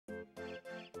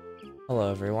Hello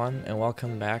everyone, and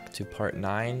welcome back to part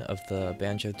 9 of the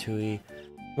Banjo-Tooie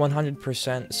 100%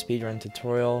 speedrun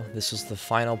tutorial. This is the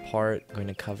final part. I'm going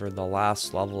to cover the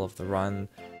last level of the run,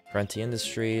 Grunty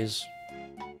Industries.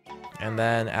 And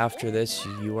then after this,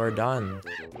 you are done.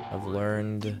 I've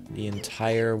learned the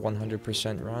entire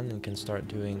 100% run and can start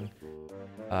doing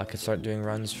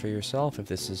runs for yourself if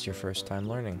this is your first time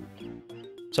learning.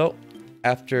 So,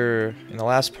 in the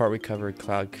last part we covered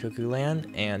Cloud Cuckoo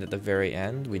Land, and at the very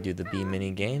end we do the B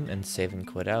mini game and save and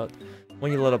quit out.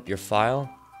 When you load up your file,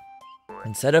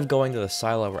 instead of going to the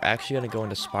silo, we're actually going to go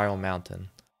into Spiral Mountain.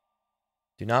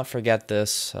 Do not forget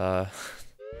this,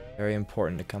 very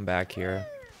important to come back here.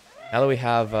 Now that we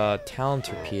have Talon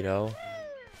Torpedo, we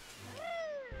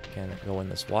can go in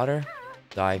this water,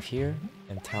 dive here,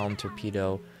 and Talon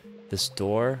Torpedo this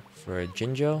door for a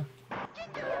Jinjo,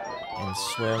 and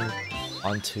swim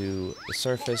onto the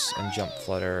surface and jump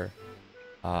flutter.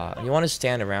 And you want to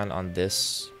stand around on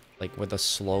this, like where the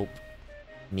slope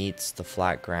meets the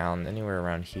flat ground. Anywhere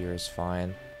around here is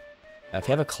fine. If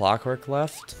you have a clockwork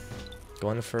left,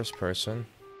 go into first person,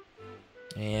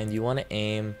 and you want to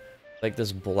aim like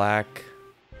this black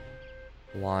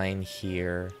line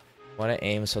here. You want to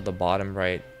aim so the bottom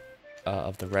right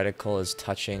of the reticle is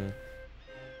touching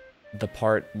the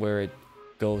part where it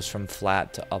goes from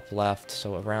flat to up left,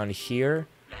 so around here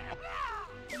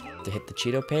to hit the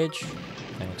Cheeto page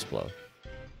and explode.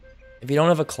 If you don't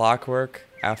have a clockwork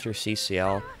after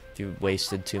CCL, if you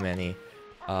wasted too many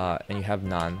and you have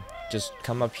none, just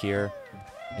come up here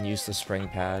and use the spring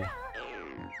pad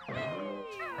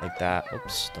like that.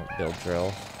 Oops, don't build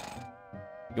drill.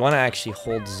 You want to actually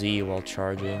hold Z while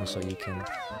charging so you can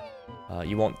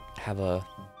you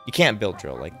can't build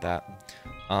drill like that.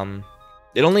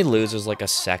 It only loses like a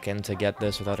second to get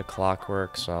this without a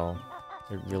clockwork, so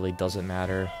it really doesn't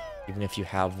matter. Even if you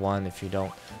have one, if you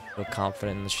don't feel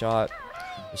confident in the shot,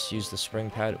 just use the spring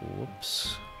pad.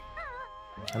 Whoops.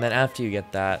 And then after you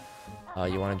get that,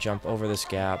 you want to jump over this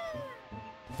gap.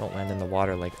 Don't land in the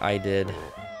water like I did.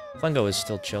 Fungo is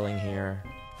still chilling here.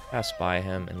 Pass by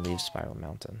him and leave Spiral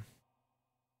Mountain.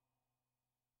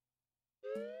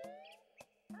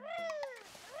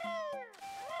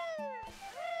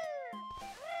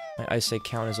 My ice egg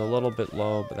count is a little bit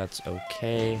low, but that's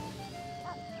okay.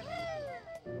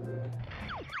 You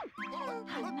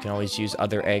can always use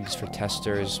other eggs for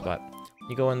testers, but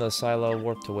you go into the silo,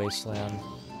 warp to Wasteland.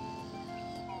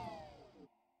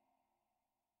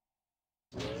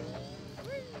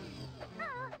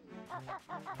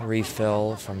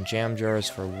 Refill from jam jars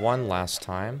for one last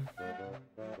time.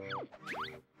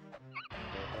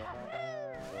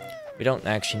 We don't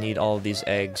actually need all of these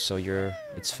eggs, so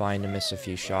it's fine to miss a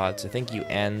few shots. I think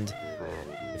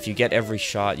if you get every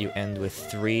shot, you end with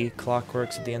 3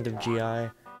 clockworks at the end of GI,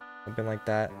 something like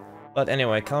that. But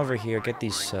anyway, come over here, get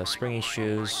these springy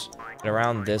shoes, and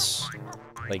around this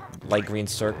like light green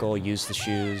circle, use the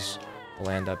shoes,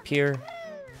 land up here,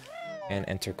 and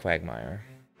enter Quagmire.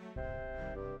 You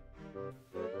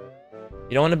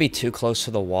don't want to be too close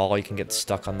to the wall, you can get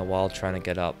stuck on the wall trying to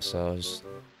get up, so just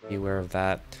be aware of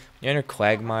that. You enter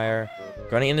Quagmire.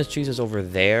 Grunty Industries is over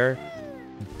there,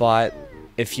 but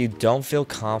if you don't feel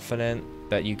confident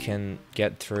that you can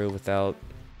get through without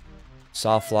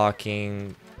soft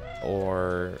locking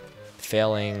or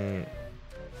failing,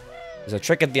 there's a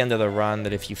trick at the end of the run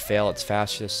that if you fail, it's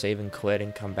faster to save and quit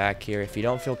and come back here. If you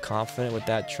don't feel confident with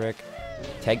that trick,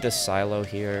 take this silo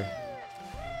here.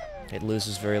 It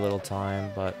loses very little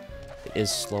time, but it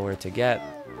is slower to get.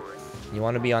 You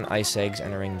want to be on ice eggs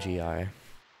entering GI.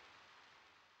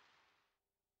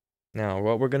 Now,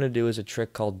 what we're going to do is a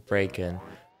trick called break-in.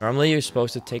 Normally, you're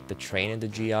supposed to take the train into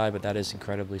GI, but that is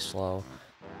incredibly slow.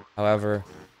 However,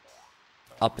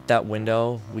 up at that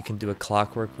window, we can do a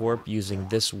clockwork warp using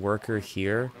this worker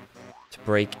here to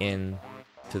break in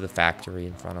to the factory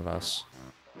in front of us.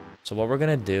 So what we're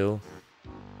going to do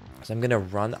is I'm going to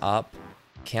run up,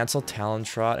 cancel Talon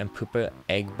Trot, and poop an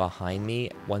egg behind me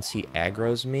once he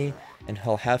aggroes me, and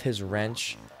he'll have his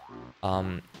wrench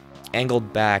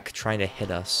angled back trying to hit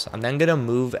us. I'm then gonna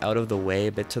move out of the way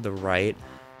a bit to the right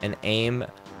and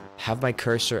have my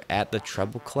cursor at the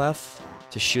treble clef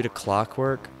to shoot a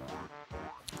clockwork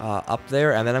up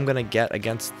there, and then I'm gonna get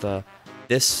against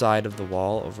this side of the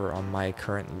wall over on my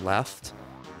current left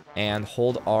and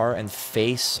hold R and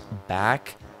face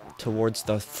back towards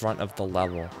the front of the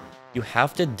level. You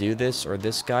have to do this or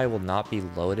this guy will not be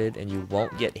loaded and you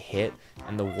won't get hit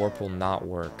and the warp will not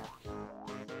work.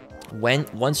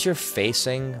 Once you're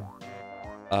facing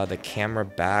the camera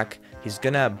back, he's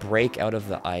gonna break out of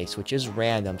the ice, which is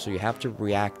random, so you have to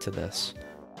react to this.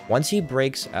 Once he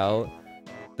breaks out,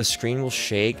 the screen will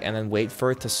shake and then wait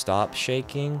for it to stop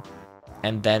shaking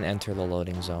and then enter the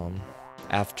loading zone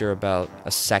after about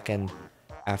a second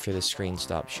after the screen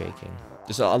stops shaking.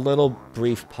 Just a little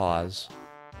brief pause,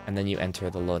 and then you enter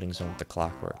the loading zone with the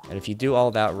clockwork. And if you do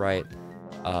all that right,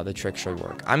 the trick should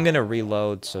work. I'm gonna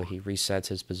reload so he resets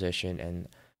his position and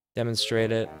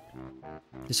demonstrate it.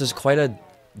 This is quite a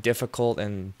difficult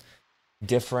and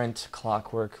different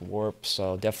clockwork warp,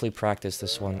 so definitely practice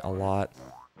this one a lot.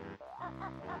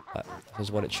 But this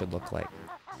is what it should look like.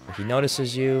 If he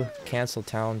notices you, cancel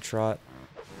Talon Trot,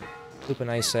 loop an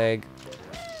ice egg.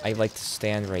 I like to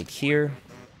stand right here,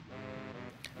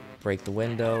 break the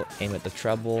window, aim at the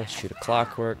treble, shoot a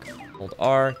clockwork, hold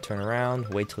R, turn around,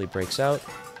 wait till he breaks out,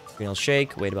 screen will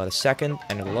shake, wait about a second,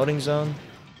 enter the loading zone,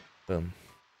 boom.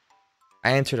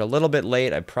 I entered a little bit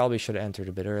late, I probably should have entered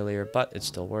a bit earlier, but it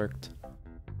still worked.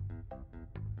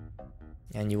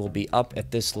 And you will be up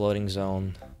at this loading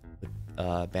zone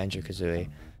with Banjo-Kazooie.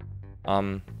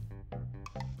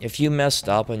 If you messed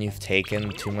up and you've taken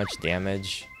too much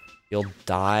damage, you'll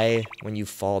die when you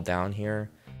fall down here.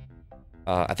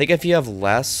 I think if you have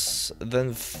less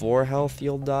than 4 health,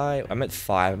 you'll die. I'm at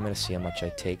 5. I'm going to see how much I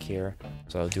take here.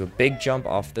 So do a big jump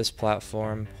off this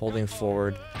platform, holding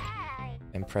forward,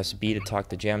 and press B to talk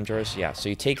to jam drawers. Yeah, so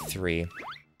you take 3.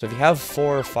 So if you have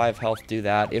 4 or 5 health, do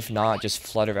that. If not, just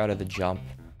flutter out of the jump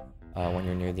when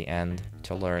you're near the end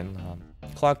to learn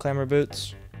Cloud Clamber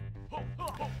boots.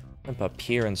 Jump up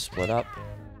here and split up.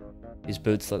 These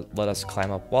boots let us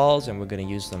climb up walls, and we're going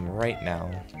to use them right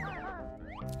now.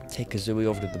 Take Kazooie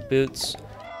over to the boots.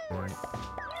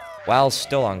 While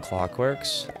still on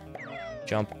clockworks,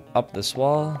 jump up this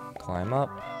wall, climb up,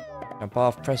 jump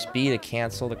off, press B to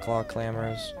cancel the claw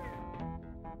clambers.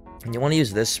 And you want to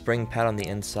use this spring pad on the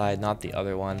inside, not the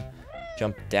other one.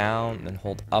 Jump down, then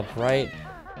hold upright,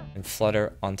 and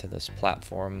flutter onto this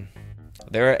platform.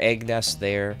 There are egg nests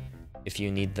there if you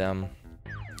need them.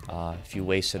 If you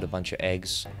wasted a bunch of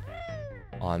eggs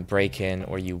on break-in,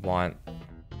 or you want,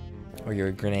 or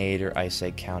your grenade or ice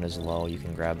egg count is low, you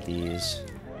can grab these.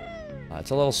 It's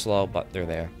a little slow, but they're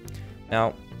there.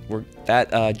 Now,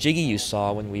 that Jiggy you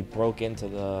saw when we broke into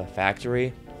the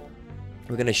factory,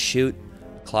 we're gonna shoot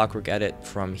clockwork at it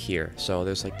from here. So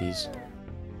there's like these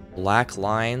black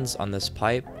lines on this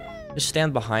pipe. Just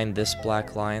stand behind this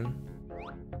black line,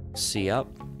 see up,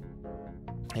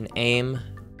 and aim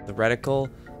the reticle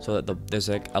so that there's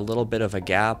like a little bit of a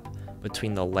gap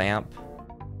between the lamp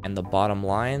and the bottom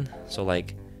line. So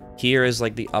like here is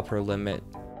like the upper limit,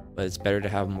 but it's better to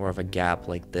have more of a gap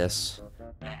like this.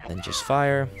 Then just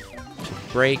fire,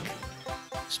 break,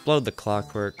 explode the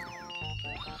clockwork,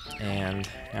 and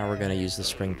now we're gonna use the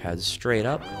spring pads straight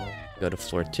up. Go to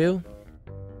floor 2.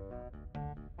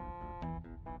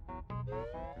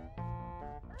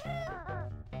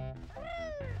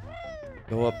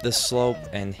 Go up this slope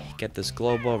and get this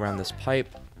globo around this pipe.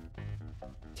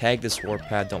 Tag this warp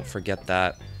pad, don't forget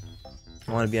that.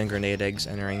 You want to be on grenade eggs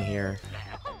entering here.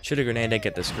 Shoot a grenade egg,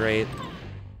 get this great.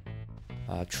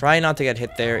 Try not to get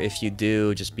hit there. If you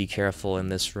do, just be careful in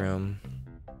this room.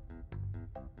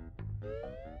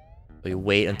 So you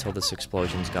wait until this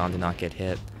explosion's gone to not get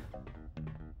hit.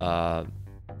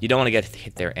 You don't want to get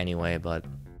hit there anyway, but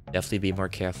definitely be more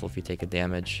careful if you take a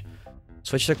damage.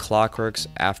 Switch to clockworks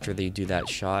after they do that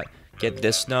shot. Get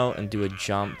this note and do a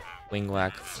jump, wing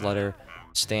whack, flutter,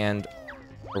 stand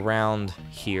around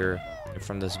here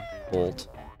from this bolt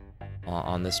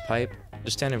on this pipe.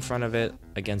 Just stand in front of it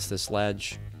against this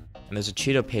ledge, and there's a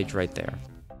Cheeto page right there.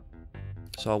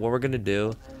 So what we're gonna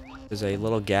do is a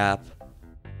little gap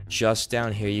just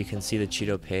down here. You can see the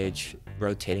Cheeto page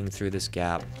rotating through this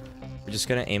gap. We're just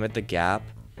gonna aim at the gap.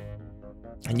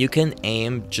 And you can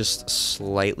aim just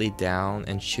slightly down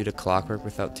and shoot a clockwork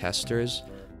without testers,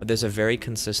 but there's a very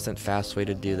consistent, fast way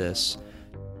to do this.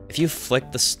 If you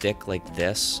flick the stick like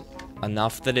this,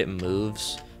 enough that it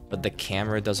moves, but the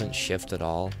camera doesn't shift at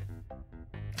all,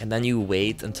 and then you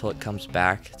wait until it comes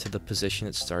back to the position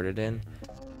it started in,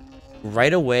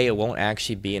 right away it won't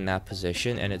actually be in that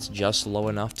position, and it's just low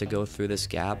enough to go through this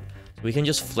gap. We can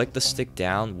just flick the stick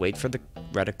down, wait for the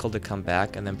reticle to come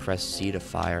back, and then press Z to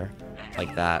fire.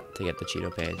 Like that to get the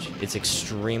Cheeto page. It's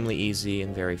extremely easy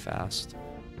and very fast.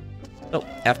 So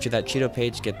after that Cheeto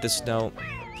page, get this note,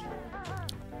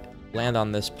 land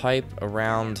on this pipe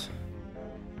around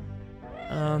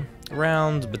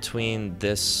between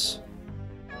this,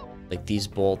 like these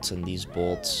bolts and these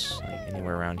bolts, like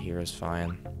anywhere around here is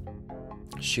fine.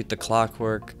 Shoot the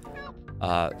clockwork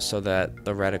so that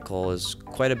the reticle is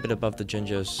quite a bit above the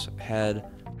Jinjo's head.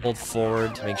 Hold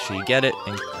forward to make sure you get it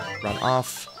and run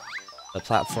off the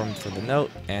platform for the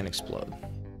note and explode.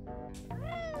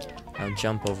 Now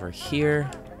jump over here,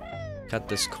 cut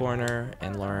this corner,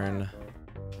 and learn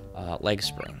leg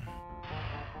spring.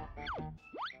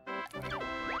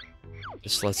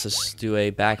 This lets us do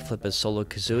a backflip as Solo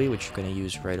Kazooie, which we're going to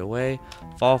use right away.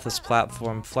 Fall off this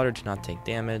platform, flutter to not take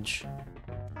damage.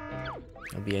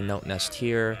 There'll be a note nest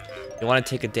here. You want to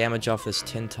take a damage off this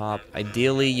tin top.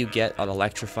 Ideally, you get an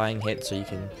electrifying hit so you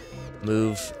can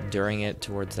move during it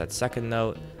towards that second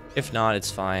note. If not, it's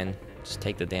fine. Just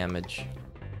take the damage.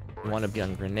 You want to be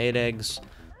on grenade eggs.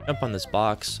 Jump on this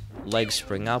box. Leg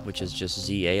spring up, which is just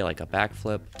ZA like a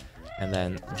backflip. And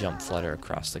then jump flutter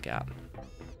across the gap.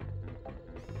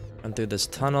 Run through this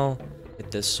tunnel,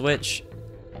 hit this switch,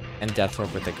 and death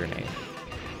warp with a grenade.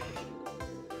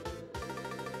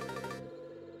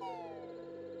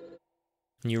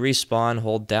 When you respawn,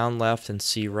 hold down left and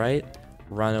C right,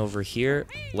 run over here,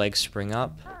 leg spring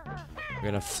up.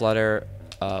 You're gonna flutter,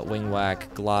 wing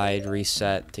whack, glide,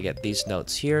 reset to get these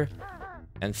notes here,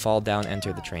 and fall down,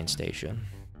 enter the train station.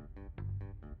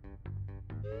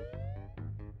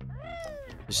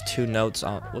 There's two notes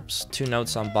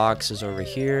on boxes over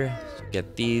here. So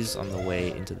get these on the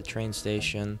way into the train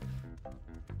station.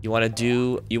 You want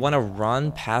to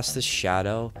run past this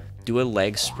shadow, do a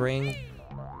leg spring,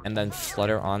 and then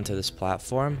flutter onto this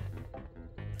platform.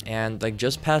 And like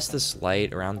just past this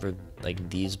light around where like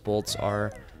these bolts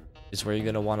are is where you're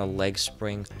going to want to leg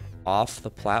spring off the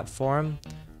platform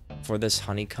for this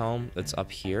honeycomb that's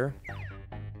up here.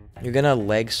 You're going to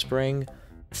leg spring,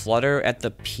 flutter at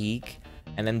the peak,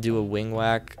 and then do a wing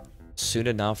whack soon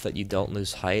enough that you don't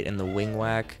lose height, and the wing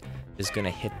whack is going to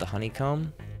hit the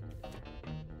honeycomb.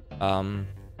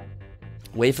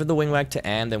 Wait for the wing whack to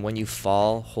end, and when you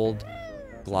fall, hold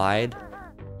glide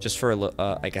just for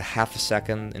like a half a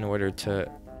second in order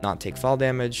to not take fall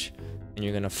damage, and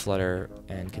you're going to flutter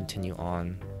and continue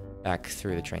on back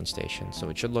through the train station. So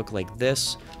it should look like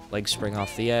this. Leg spring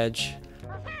off the edge.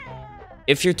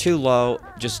 If you're too low,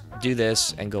 just do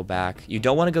this and go back. You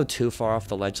don't want to go too far off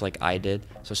the ledge like I did.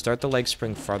 So start the leg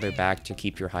spring farther back to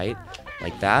keep your height.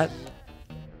 Like that.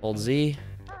 Hold Z.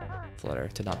 Flutter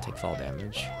to not take fall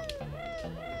damage.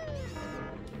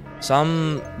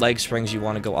 Some leg springs you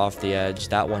want to go off the edge.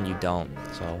 That one you don't.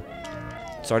 So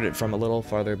start it from a little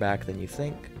farther back than you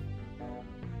think.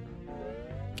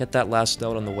 Get that last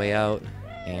note on the way out.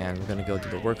 And we're going to go to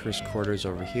the workers' quarters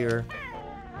over here.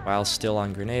 While still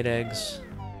on grenade eggs.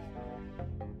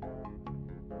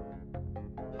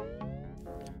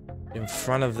 In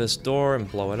front of this door and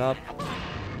blow it up.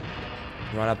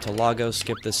 Run up to Lago,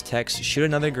 skip this text, shoot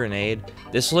another grenade.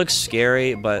 This looks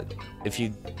scary, but if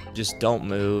you just don't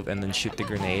move and then shoot the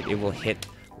grenade, it will hit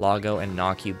Lago and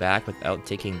knock you back without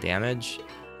taking damage.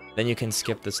 Then you can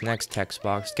skip this next text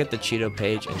box, get the Cheeto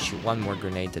page, and shoot one more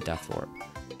grenade to death warp.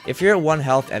 If you're at 1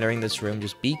 health entering this room,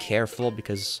 just be careful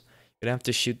because you're gonna have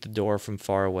to shoot the door from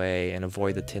far away and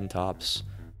avoid the tin tops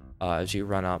as you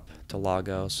run up to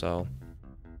Lago, so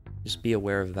just be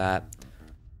aware of that.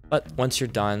 But once you're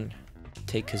done,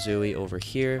 take Kazooie over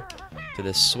here to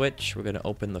this switch. We're gonna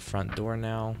open the front door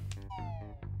now.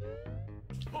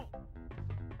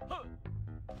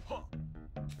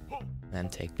 Then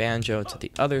take Banjo to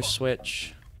the other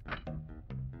switch.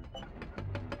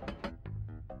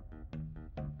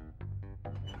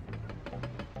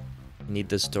 Need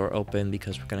this door open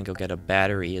because we're gonna go get a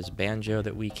battery as Banjo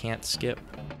that we can't skip.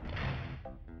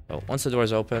 So once the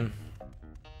door's open,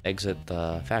 exit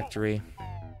the factory.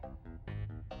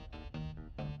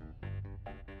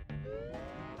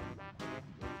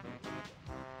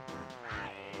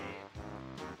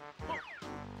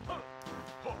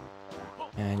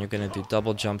 And you're gonna do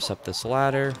double jumps up this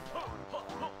ladder.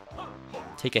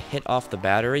 Take a hit off the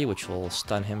battery, which will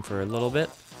stun him for a little bit.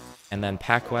 And then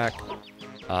pack whack.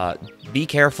 Be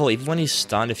careful, even when he's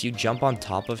stunned, if you jump on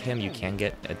top of him, you can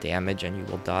get a damage and you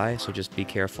will die, so just be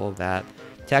careful of that.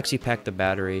 Taxi pack the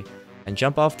battery, and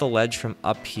jump off the ledge from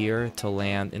up here to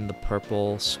land in the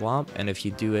purple swamp, and if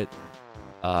you do it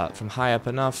from high up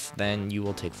enough, then you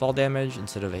will take fall damage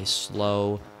instead of a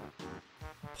slow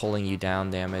pulling you down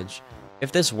damage.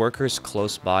 If this worker's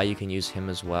close by, you can use him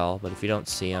as well, but if you don't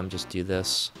see him, just do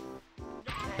this,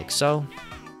 like so.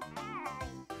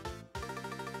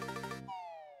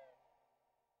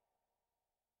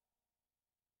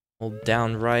 Hold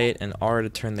down right and R to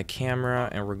turn the camera,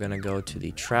 and we're gonna go to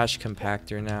the trash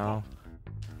compactor now.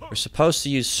 We're supposed to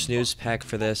use snooze pack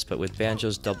for this, but with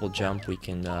Banjo's double jump, we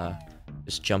can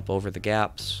just jump over the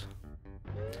gaps.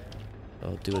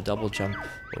 So do a double jump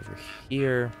over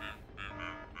here.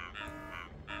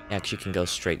 You actually can go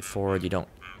straight forward, you don't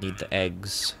need the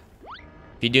eggs.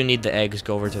 If you do need the eggs,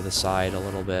 go over to the side a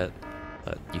little bit,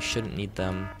 but you shouldn't need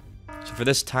them. So for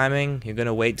this timing, you're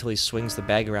gonna wait till he swings the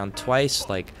bag around twice,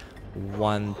 like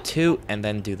 1, 2, and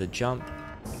then do the jump.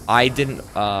 I didn't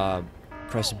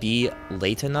press B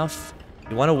late enough.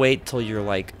 You want to wait till you're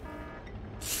like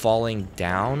falling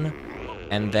down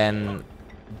and then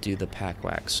do the pack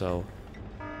whack. So,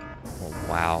 oh,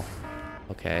 wow.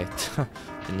 Okay,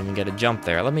 didn't even get a jump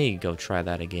there. Let me go try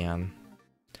that again.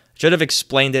 Should have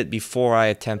explained it before I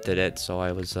attempted it, so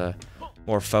I was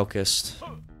more focused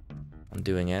on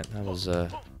doing it. That was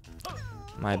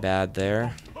my bad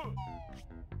there.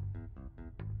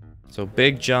 So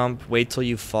big jump, wait till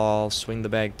you fall, swing the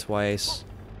bag twice,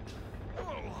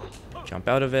 jump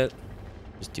out of it,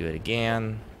 just do it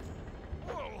again,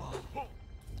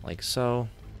 like so,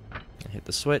 and hit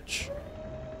the switch.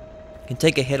 You can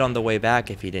take a hit on the way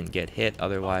back if you didn't get hit,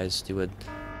 otherwise do the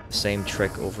same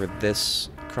trick over this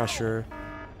crusher.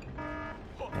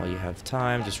 While you have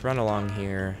time, just run along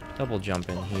here, double jump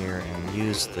in here, and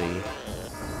use the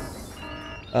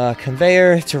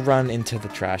conveyor to run into the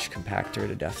trash compactor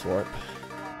to death warp.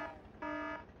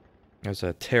 There's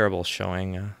a terrible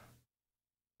showing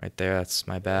right there, that's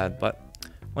my bad. But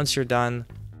once you're done,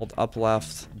 hold up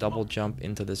left, double jump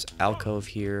into this alcove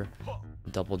here,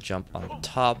 double jump on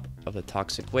top of the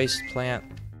toxic waste plant.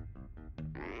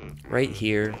 Right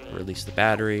here, release the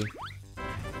battery.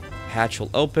 Hatch will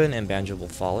open and Banjo will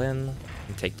fall in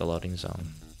and take the loading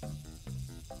zone.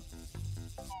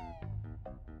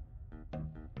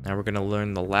 Now we're going to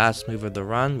learn the last move of the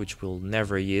run, which we'll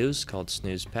never use, called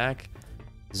Snooze Pack.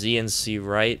 Z and C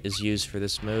right is used for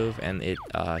this move, and it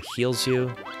heals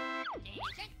you.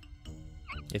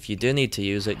 If you do need to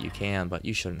use it, you can, but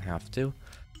you shouldn't have to.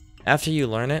 After you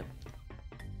learn it,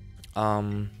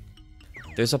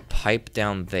 there's a pipe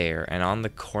down there, and on the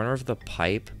corner of the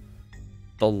pipe,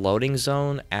 the loading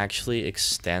zone actually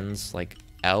extends like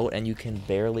out, and you can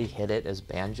barely hit it as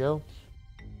Banjo.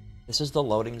 This is the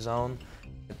loading zone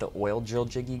that the oil drill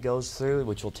jiggy goes through,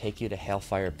 which will take you to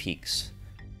Hailfire Peaks.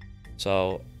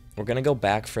 So we're gonna go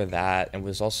back for that, and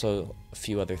there's also a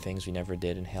few other things we never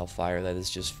did in Hailfire that is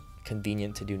just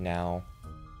convenient to do now.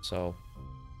 So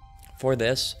for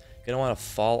this, you're gonna want to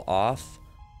fall off,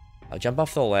 jump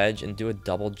off the ledge and do a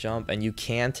double jump, and you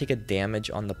can take a damage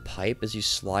on the pipe as you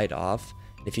slide off.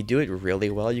 If you do it really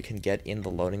well, you can get in the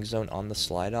loading zone on the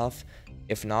slide off.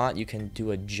 If not, you can do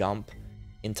a jump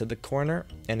into the corner,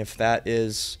 and if that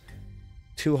is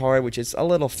too hard, which is a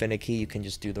little finicky, you can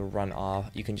just do the run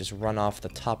off. You can just run off the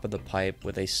top of the pipe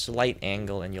with a slight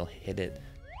angle and you'll hit it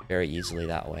very easily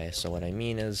that way. So what I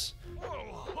mean is,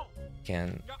 you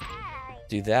can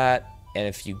do that, and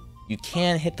if you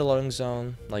can hit the loading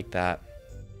zone like that,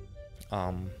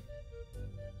 kind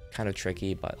of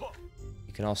tricky, but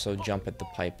you can also jump at the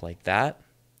pipe like that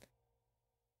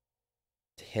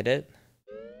to hit it.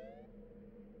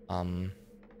 I'm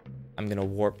gonna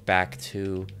warp back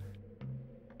to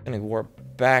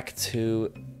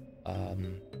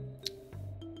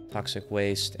toxic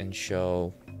waste and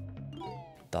show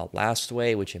the last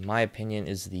way, which in my opinion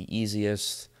is the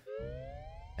easiest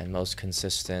and most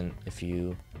consistent if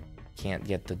you can't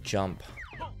get the jump.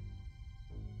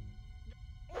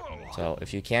 So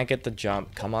if you can't get the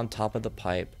jump, come on top of the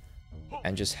pipe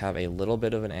and just have a little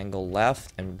bit of an angle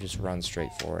left and just run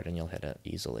straight forward and you'll hit it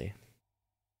easily.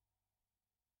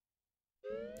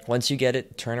 Once you get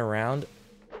it, turn around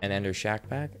and enter Shack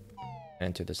Pack.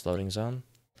 Enter this loading zone.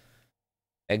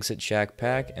 Exit Shack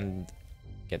Pack and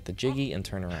get the jiggy and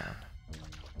turn around.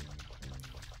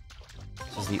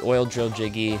 This is the oil drill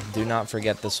jiggy. Do not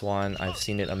forget this one. I've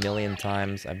seen it a million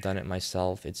times. I've done it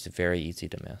myself. It's very easy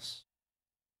to miss.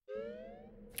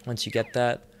 Once you get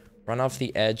that, run off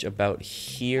the edge about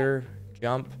here.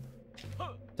 Jump.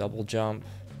 Double jump.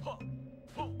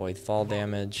 Avoid fall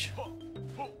damage.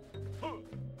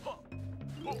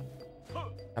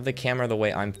 Have the camera the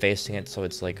way I'm facing it, so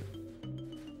it's like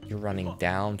you're running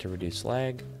down to reduce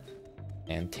lag.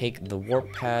 And take the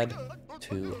warp pad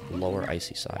to lower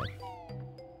icy side.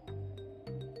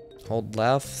 Hold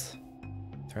left.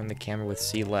 Turn the camera with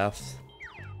C left.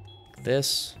 Like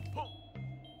this.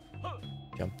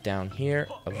 Jump down here.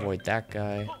 Avoid that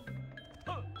guy.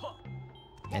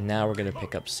 And now we're going to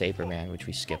pick up Saberman, which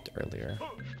we skipped earlier.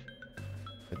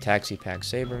 The Taxi Pack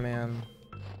Saberman.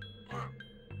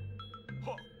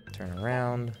 Turn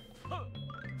around.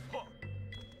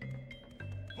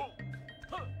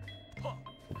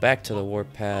 Back to the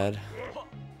warp pad.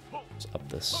 Just up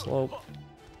this slope.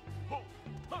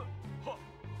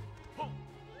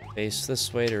 Face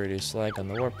this way to reduce lag on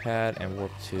the warp pad and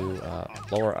warp to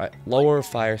lower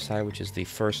fire side, which is the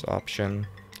first option.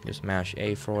 Just mash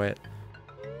A for it.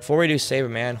 Before we do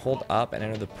Saberman, hold up and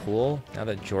enter the pool. Now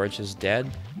that George is dead,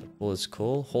 the Pool is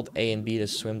cool. Hold A and B to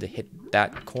swim to hit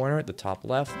that corner at the top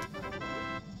left.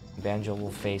 Banjo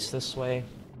will face this way.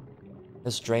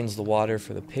 This drains the water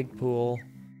for the pig pool.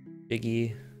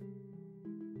 Biggie.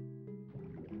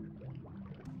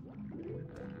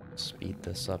 Speed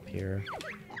this up here.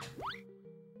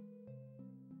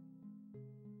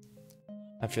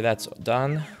 After that's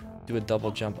done, do a double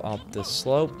jump up this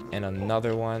slope and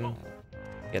another one.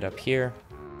 Get up here.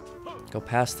 Go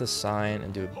past the sign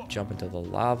and do a jump into the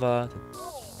lava.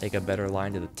 Take a better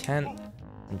line to the tent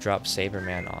and drop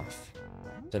Saberman off.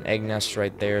 There's an egg nest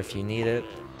right there if you need it.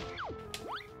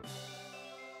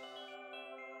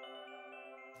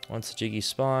 Once the Jiggy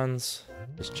spawns,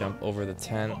 just jump over the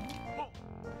tent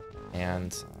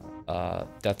and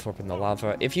Death Warp in the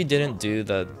lava. If you didn't do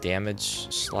the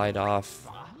damage slide off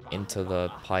into the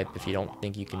pipe, if you don't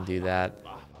think you can do that,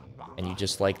 and you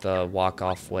just like the walk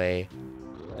off way,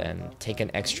 then take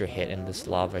an extra hit in this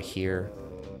lava here.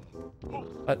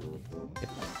 But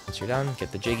once you're done,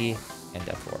 get the Jiggy and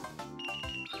Death Warp.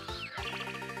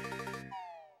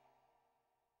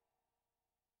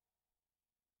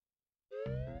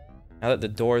 Now that the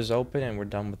door is open and we're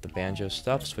done with the Banjo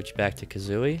stuff, switch back to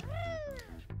Kazooie.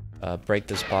 Break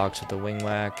this box with the wing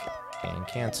whack and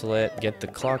cancel it. Get the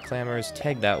claw clambers,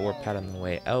 tag that warp pad on the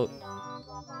way out.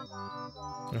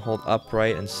 And hold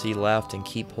upright and C left and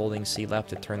keep holding C left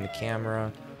to turn the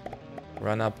camera.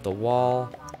 Run up the wall.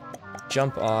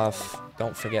 Jump off.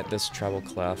 Don't forget this treble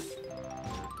clef.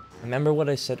 Remember what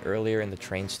I said earlier in the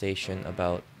train station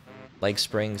about leg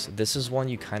springs? This is one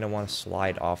you kind of want to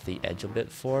slide off the edge a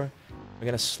bit for. We're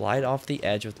going to slide off the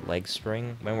edge with leg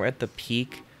spring. When we're at the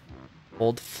peak,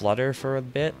 hold flutter for a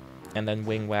bit, and then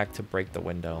wing whack to break the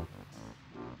window.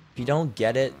 If you don't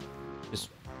get it, just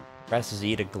press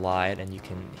Z to glide, and you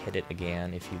can hit it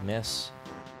again if you miss.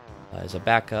 As a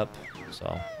backup,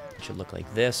 so it should look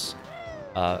like this.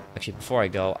 Actually, before I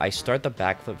go, I start the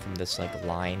backflip from this like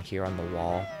line here on the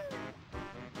wall.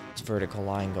 This vertical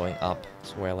line going up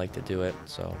is where I like to do it.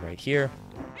 So right here,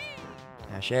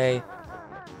 mash A,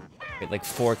 get like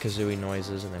 4 Kazooie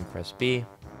noises, and then press B.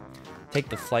 Take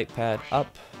the flight pad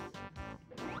up,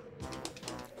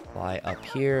 fly up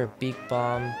here, beak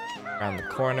bomb, around the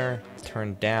corner,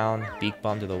 turn down, beak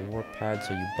bomb to the warp pad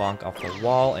so you bonk off the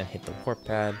wall and hit the warp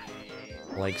pad,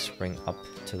 leg spring up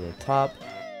to the top,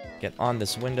 get on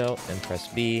this window, then press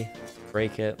B,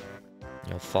 break it,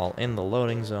 you'll fall in the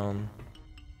loading zone,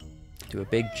 do a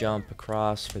big jump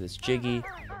across for this Jiggy,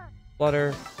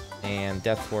 flutter, and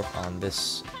Death Warp on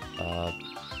this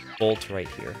bolt right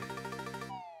here.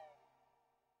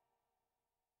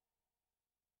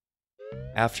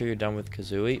 After you're done with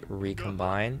Kazooie,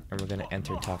 recombine, and we're going to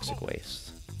enter Toxic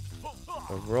Waste.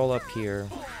 So roll up here,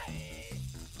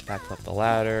 back up the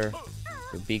ladder,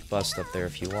 do a beak bust up there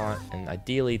if you want, and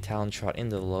ideally Talon Trot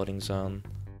into the loading zone.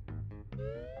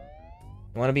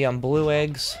 You want to be on blue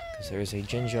eggs, because there is a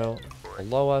Jinjo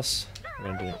below us. We're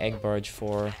going to do an egg barge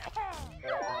for.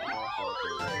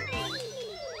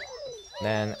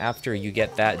 Then after you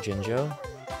get that Jinjo,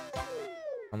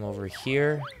 come over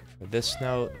here for this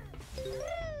note.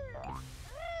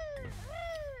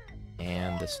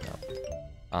 And this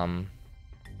note.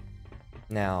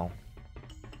 Now,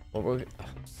 what we're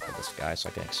for this guy so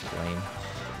I can explain.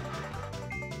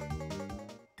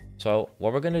 So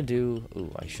what we're gonna do?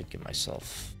 Ooh, I should give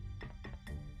myself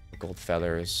gold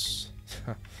feathers.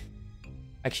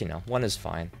 Actually, no, 1 is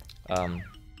fine.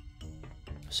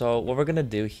 So what we're gonna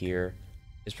do here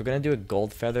is we're gonna do a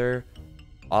gold feather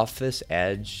off this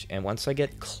edge, and once I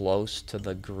get close to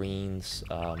the green's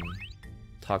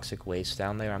Toxic Waste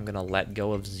down there, I'm gonna let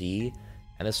go of Z,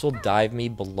 and this will dive me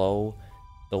below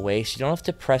the waist. You don't have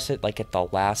to press it like at the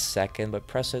last second, but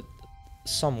press it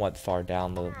somewhat far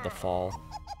down the fall.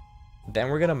 Then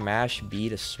we're gonna mash B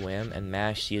to swim and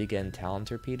mash C to get in Talon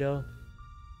Torpedo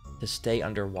to stay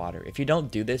underwater. If you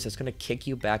don't do this, it's gonna kick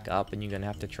you back up and you're gonna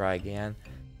have to try again.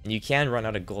 And you can run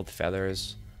out of gold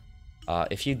feathers.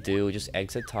 If you do, just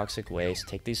exit Toxic Waste,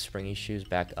 take these springy shoes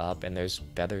back up, and there's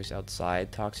feathers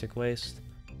outside Toxic Waste.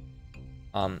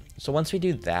 So once we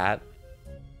do that,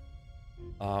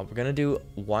 we're gonna do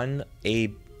one A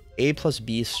plus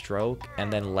B stroke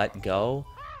and then let go,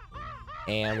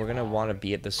 and we're gonna want to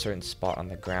be at this certain spot on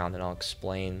the ground, and I'll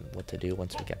explain what to do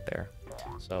once we get there.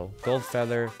 So gold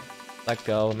feather, let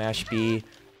go, mash B,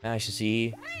 mash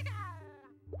Z.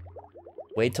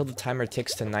 Wait till the timer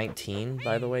ticks to 19,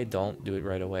 by the way, don't do it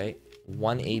right away.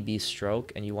 1 AB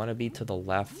stroke, and you want to be to the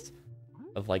left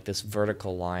of like this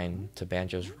vertical line to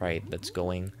Banjo's right that's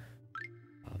going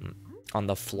on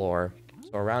the floor.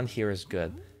 So around here is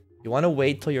good. You want to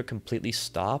wait till you're completely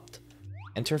stopped,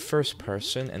 enter first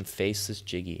person and face this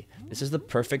Jiggy. This is the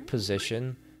perfect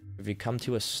position. If you come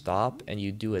to a stop and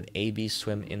you do an A-B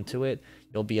swim into it,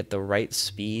 you'll be at the right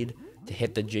speed to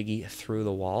hit the Jiggy through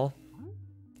the wall.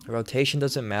 Rotation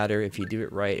doesn't matter. If you do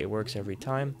it right, it works every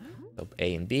time. So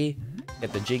A and B,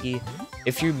 hit the Jiggy.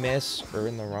 If you miss or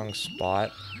in the wrong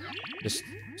spot, just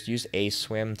use A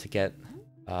swim to get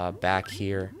back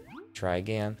here. Try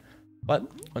again. But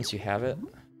once you have it,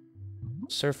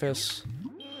 surface,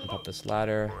 jump up this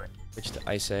ladder, switch to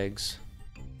ice eggs.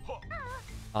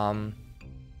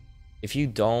 If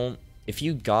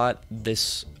you got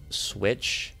this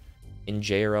switch in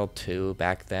JRL 2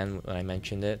 back then when I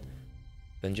mentioned it,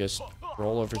 then just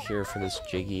roll over here for this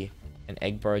Jiggy and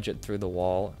egg barge it through the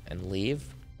wall and leave.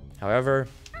 However,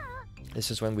 this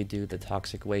is when we do the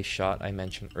toxic waste shot I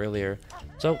mentioned earlier.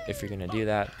 So if you're gonna do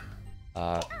that,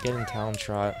 get in Talon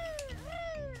Trot,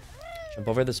 jump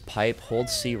over this pipe, hold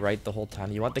C right the whole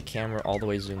time. You want the camera all the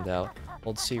way zoomed out.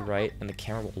 Hold C right and the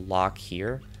camera will lock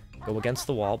here. Go against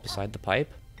the wall beside the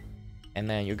pipe. And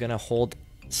then you're gonna hold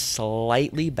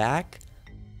slightly back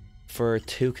for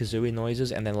 2 kazooie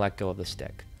noises and then let go of the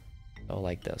stick. So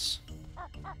like this.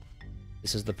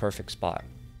 This is the perfect spot.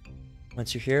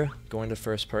 Once you're here, go into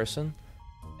first person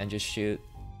and just shoot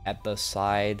at the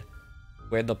side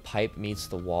where the pipe meets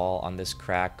the wall on this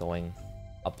crack going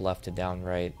up left to down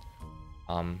right.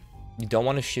 You don't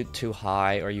want to shoot too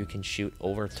high, or you can shoot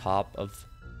over top of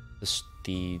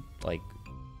the like,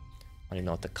 I don't even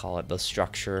know what to call it, the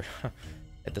structure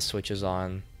that the switch is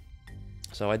on.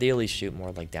 So ideally shoot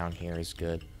more like down here is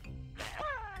good.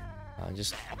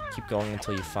 Just keep going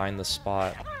until you find the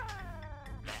spot.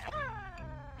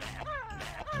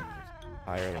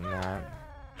 Higher than that.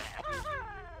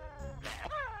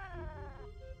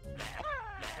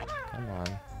 Come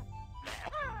on.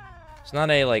 It's not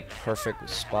a like perfect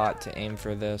spot to aim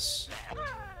for this.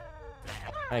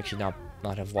 I actually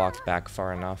not have walked back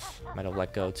far enough. Might have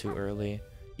let go too early.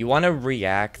 You want to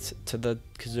react to the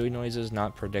kazooie noises,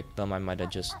 not predict them. I might have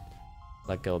just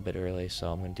let go a bit early,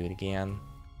 so I'm gonna do it again.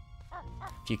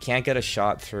 If you can't get a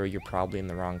shot through, you're probably in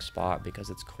the wrong spot because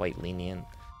it's quite lenient.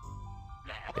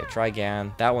 Okay, try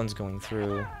again. That one's going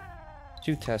through.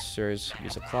 2 testers.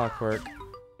 Use a clockwork.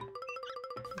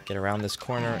 Get around this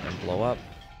corner and blow up.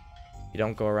 If you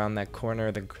don't go around that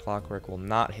corner, the clockwork will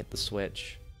not hit the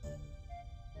switch.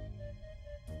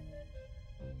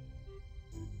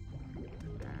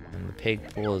 And the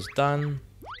pig pool is done.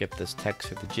 Skip this text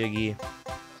for the Jiggy.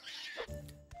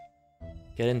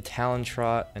 Get in Talon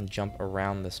Trot and jump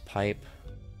around this pipe.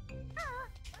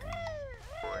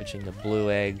 Switching to blue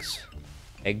eggs.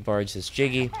 Egg barge this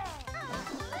Jiggy.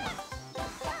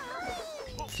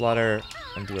 Flutter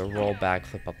and do a roll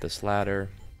backflip up this ladder.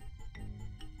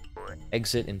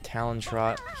 Exit in Talon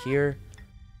Trot here,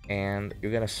 and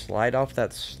you're gonna slide off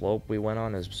that slope we went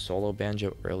on as solo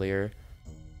banjo earlier.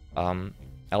 I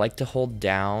like to hold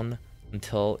down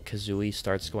until Kazooie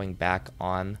starts going back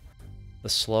on the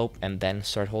slope, and then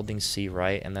start holding C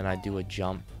right, and then I do a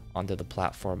jump onto the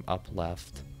platform up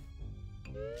left.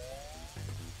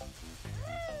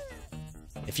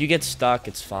 If you get stuck,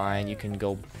 it's fine. You can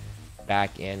go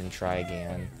back in and try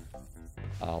again,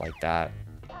 like that.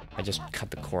 I just cut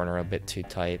the corner a bit too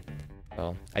tight.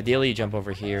 So ideally you jump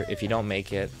over here. If you don't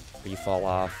make it or you fall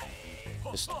off,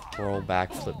 just roll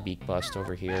back, flip beak bust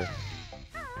over here.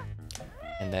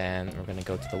 And then we're gonna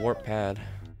go to the warp pad.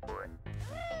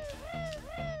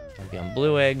 Gonna be on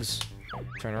blue eggs,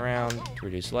 turn around,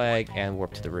 reduce lag, and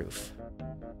warp to the roof.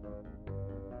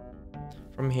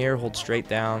 From here, hold straight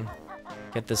down,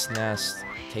 get this nest,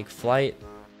 take flight,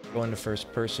 go into first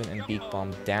person and beak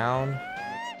bomb down.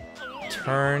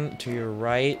 Turn to your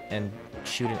right and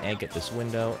shoot an egg at this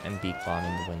window and beak bomb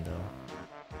in the window.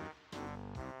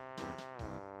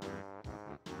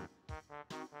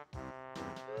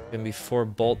 Gonna be 4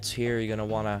 bolts here. You're gonna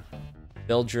wanna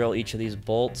build drill each of these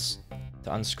bolts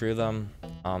to unscrew them.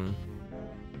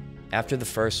 After the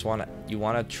first one, you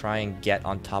wanna try and get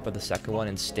on top of the second one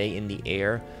and stay in the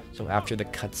air. So after the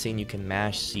cutscene, you can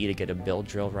mash C to get a build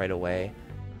drill right away.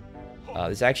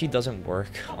 This actually doesn't work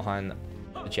on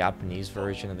the Japanese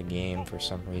version of the game for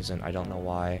some reason. I don't know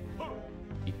why.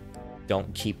 You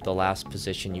don't keep the last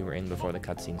position you were in before the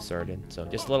cutscene started. So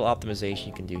just a little optimization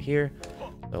you can do here.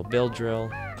 So build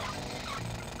drill.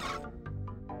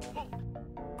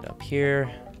 Up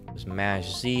here. Just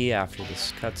mash Z after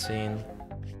this cutscene.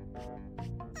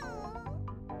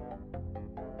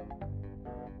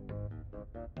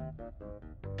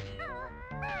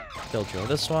 Build drill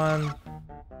this one.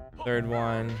 3rd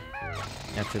one.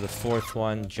 After the 4th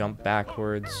one, jump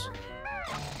backwards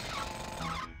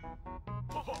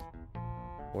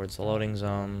towards the loading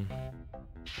zone.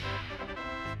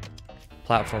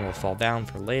 platform will fall down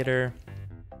for later.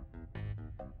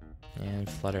 And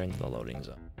flutter into the loading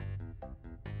zone.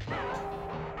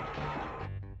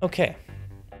 Okay.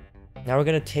 Now we're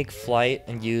going to take flight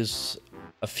and use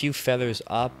a few feathers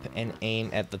up and aim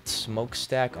at the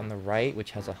smokestack on the right,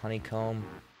 which has a honeycomb.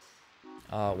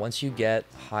 Once you get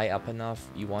high up enough,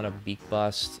 you want to beak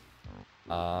bust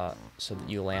so that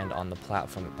you land on the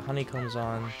platform that the honeycomb's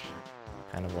on.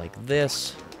 Kind of like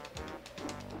this.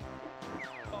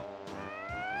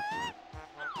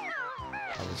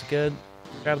 That was good.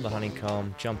 Grab the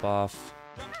honeycomb, jump off,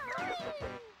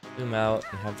 zoom out,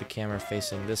 and have the camera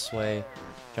facing this way.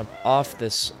 Jump off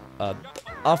this,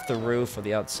 off the roof or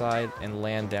the outside, and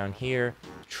land down here.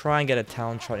 Try and get a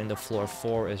talon trot into floor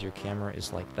 4 as your camera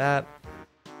is like that.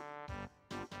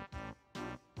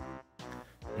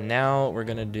 Now we're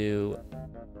gonna do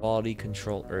quality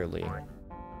control early.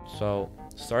 So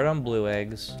start on blue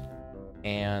eggs,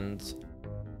 and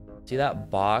see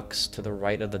that box to the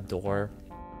right of the door?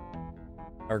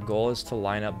 Our goal is to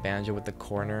line up Banjo with the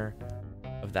corner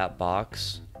of that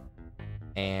box,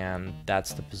 and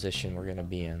that's the position we're gonna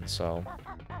be in. So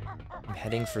I'm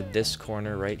heading for this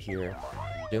corner right here.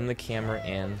 Zoom the camera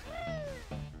in,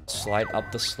 slide up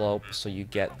the slope so you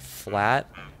get flat,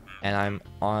 and I'm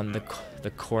on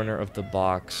the corner of the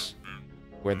box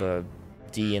where the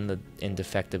D in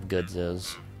defective goods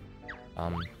is.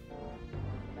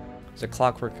 There's a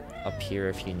clockwork up here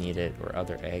if you need it, or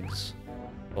other eggs.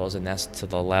 As well as a nest to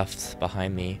the left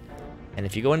behind me. And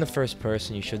if you go into first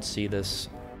person, you should see this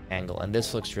angle, and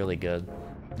this looks really good.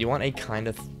 You want a kind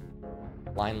of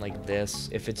line like this.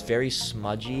 If it's very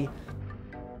smudgy,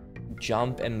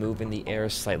 jump and move in the air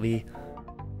slightly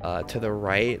to the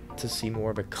right to see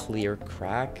more of a clear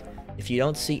crack. If you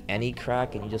don't see any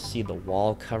crack and you just see the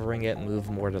wall covering it, move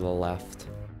more to the left.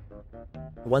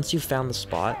 Once you've found the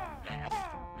spot,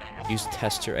 use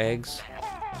tester eggs.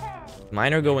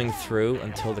 Mine are going through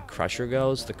until the crusher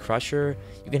goes. The crusher,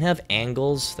 you can have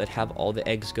angles that have all the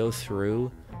eggs go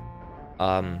through.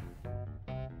 But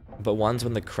ones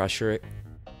when the crusher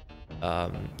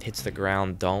hits the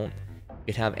ground don't.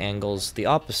 You can have angles the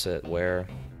opposite, where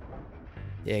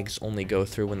the eggs only go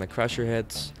through when the crusher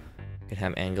hits. You can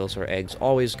have angles where eggs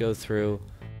always go through.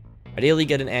 Ideally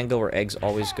get an angle where eggs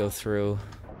always go through,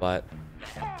 but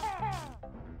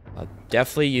I'll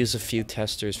definitely use a few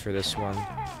testers for this one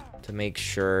to make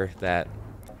sure that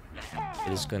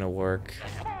it is going to work.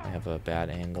 I have a bad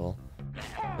angle.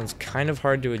 It's kind of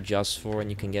hard to adjust for,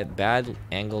 and you can get bad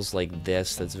angles like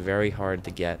this that's very hard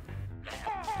to get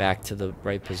back to the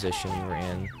right position you were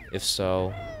in. If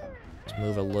so, let's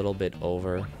move a little bit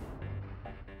over.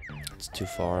 It's too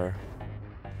far.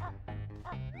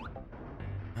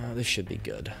 This should be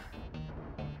good.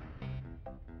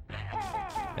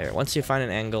 There, once you find an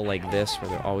angle like this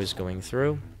where they're always going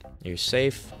through, you're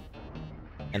safe.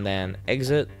 And then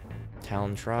exit,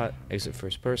 talon trot, exit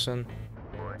first person,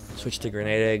 switch to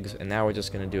grenade eggs, and now we're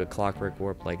just going to do a clockwork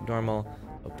warp like normal.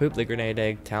 We'll poop the grenade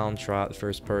egg, talon trot,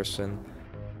 first person.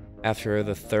 After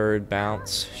the third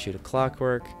bounce, shoot a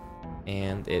clockwork,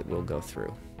 and it will go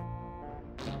through.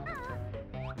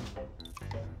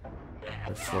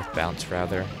 Or fourth bounce,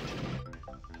 rather.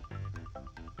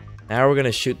 Now we're going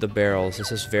to shoot the barrels.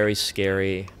 This is very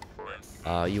scary.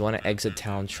 You want to exit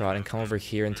talon trot and come over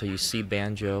here until you see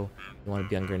Banjo. You want to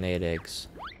be on grenade eggs.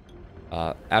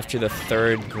 After the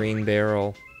third green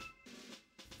barrel,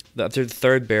 after the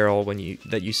third barrel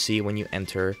that you see when you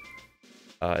enter,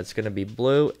 it's going to be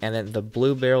blue, and then the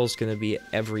blue barrel is going to be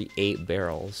every 8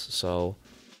 barrels. So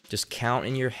just count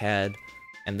in your head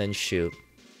and then shoot.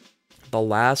 The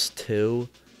last 2,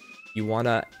 you want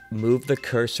to move the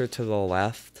cursor to the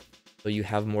left so you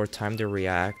have more time to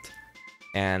react,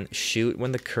 and shoot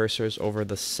when the cursor is over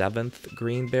the 7th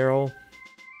green barrel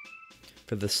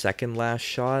for the second last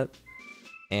shot,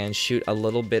 and shoot a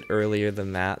little bit earlier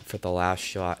than that for the last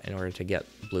shot in order to get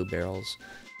blue barrels.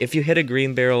 If you hit a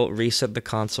green barrel, reset the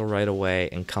console right away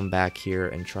and come back here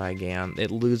and try again. It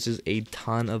loses a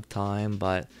ton of time,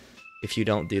 but if you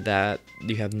don't do that,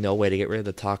 you have no way to get rid of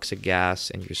the toxic gas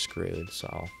and you're screwed,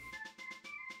 so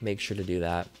make sure to do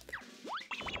that.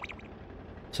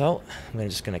 So, I'm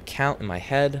just going to count in my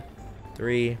head.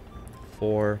 3,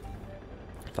 4,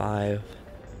 5,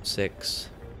 6,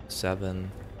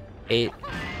 7, 8.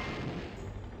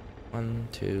 1,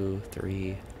 2,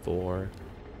 3, 4,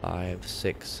 5,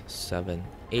 6, 7,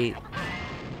 8.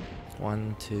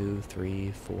 1, 2,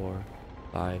 3, 4,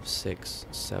 5, 6,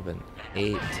 7,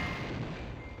 8.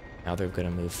 Now they're going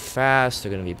to move fast.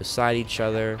 They're going to be beside each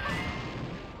other.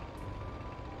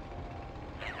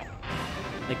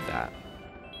 Like that.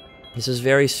 This is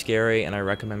very scary, and I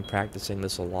recommend practicing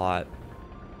this a lot.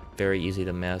 very easy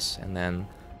to miss, and then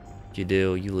if you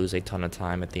do, you lose a ton of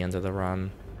time at the end of the run.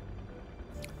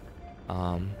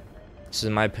 This is,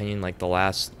 in my opinion, like the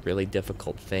last really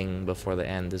difficult thing before the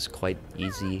end is quite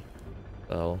easy,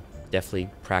 so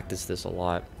definitely practice this a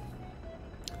lot.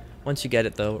 Once you get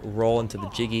it though, roll into the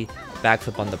jiggy,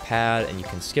 backflip on the pad, and you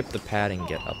can skip the pad and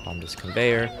get up on this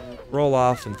conveyor. Roll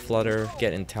off and flutter,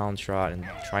 get in talon trot, and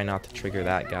try not to trigger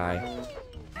that guy.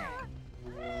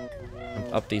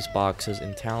 Jump up these boxes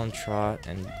in talon trot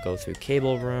and go through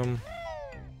cable room.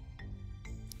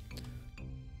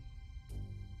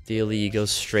 Ideally, you go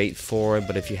straight forward,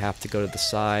 but if you have to go to the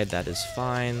side, that is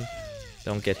fine.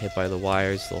 Don't get hit by the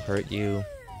wires, they'll hurt you.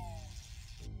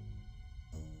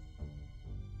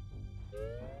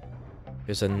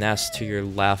 There's a nest to your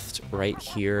left right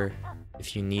here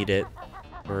if you need it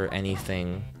for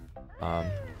anything.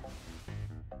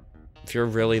 If you're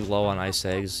really low on ice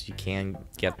eggs, you can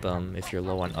get them if you're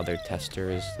low on other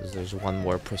testers. There's one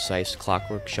more precise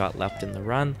clockwork shot left in the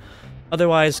run.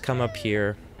 Otherwise, come up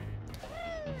here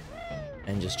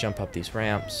and just jump up these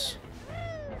ramps.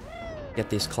 Get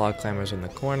these clog climbers in the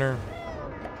corner.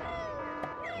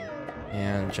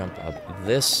 And jump up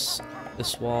this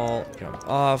wall, jump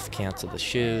off, cancel the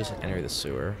shoes, and enter the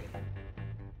sewer.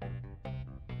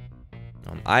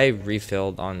 I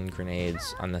refilled on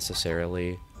grenades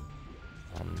unnecessarily.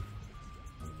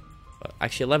 But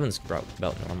actually 11's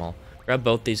about normal. Grab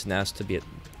both these nests to be at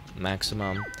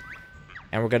maximum.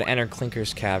 And we're going to enter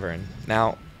Clinker's Cavern.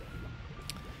 Now,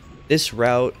 this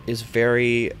route is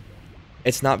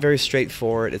it's not very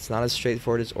straightforward. It's not as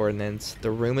straightforward as Ordnance.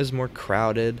 The room is more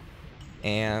crowded,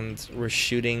 and we're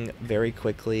shooting very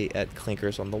quickly at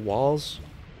clinkers on the walls.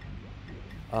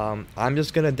 I'm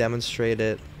just going to demonstrate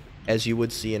it as you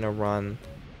would see in a run.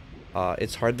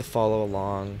 It's hard to follow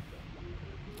along,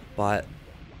 but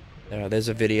there's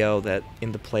a video that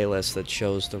in the playlist that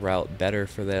shows the route better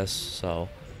for this, so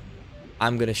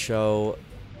I'm going to show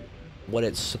what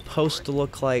it's supposed to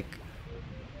look like.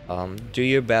 Do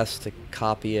your best to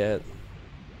copy it.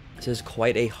 This is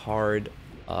quite a hard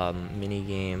mini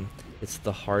game. It's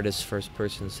the hardest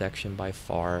first-person section by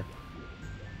far.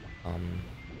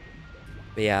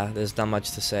 But yeah, there's not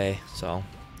much to say, so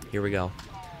here we go.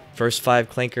 First 5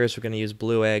 clinkers, we're going to use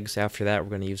blue eggs. After that, we're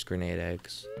going to use grenade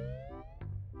eggs.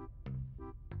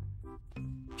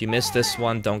 If you miss this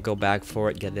one, don't go back for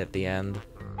it. Get it at the end.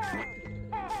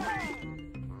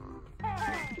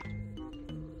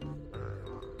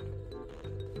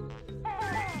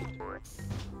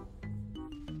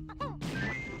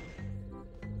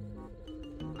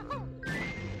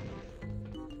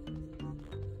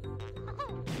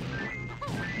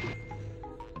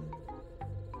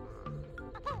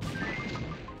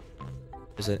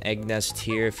 There's an egg nest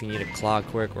here if you need a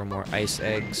clockwork or more ice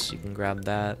eggs. You can grab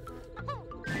that.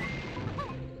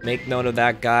 Make note of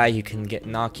that guy. You can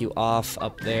knock you off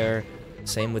up there.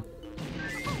 Same with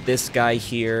this guy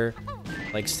here.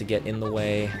 Likes to get in the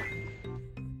way.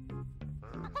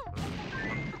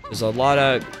 There's a lot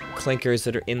of clinkers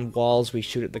that are in walls we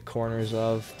shoot at the corners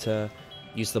of to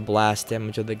use the blast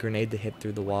damage of the grenade to hit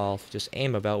through the wall. Just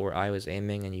aim about where I was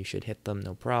aiming and you should hit them,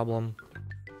 no problem.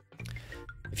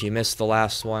 If you miss the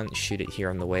last one, shoot it here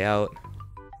on the way out,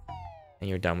 and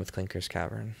you're done with Clinker's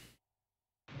Cavern.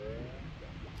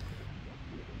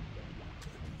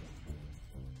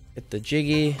 Hit the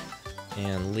jiggy,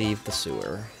 and leave the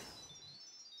sewer.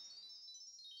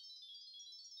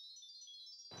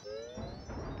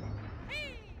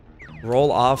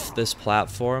 Roll off this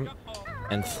platform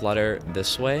and flutter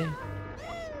this way,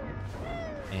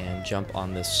 and jump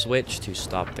on this switch to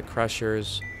stop the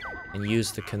crushers. And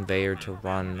use the conveyor to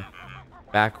run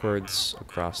backwards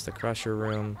across the crusher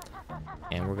room.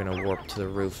 And we're going to warp to the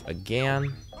roof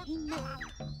again.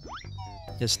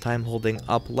 This time holding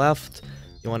up left.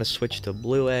 You want to switch to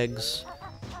blue eggs.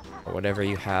 Or whatever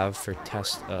you have for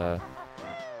testers,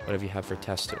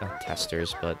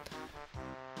 but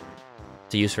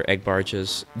to use for egg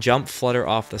barges. Jump, flutter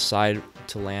off the side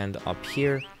to land up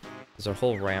here. There's a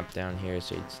whole ramp down here,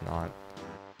 so it's not...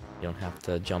 You don't have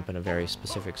to jump in a very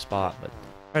specific spot, but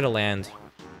try to land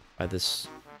by this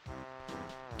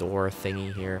door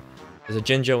thingy here. There's a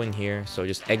Jinjo in here, so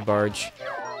just egg barge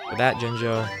for that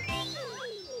Jinjo.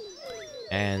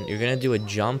 And you're going to do a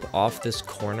jump off this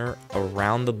corner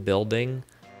around the building,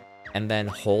 and then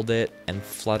hold it and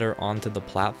flutter onto the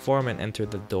platform and enter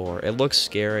the door. It looks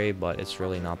scary, but it's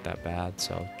really not that bad.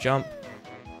 So jump,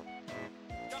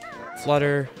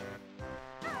 flutter,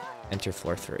 enter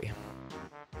floor 3.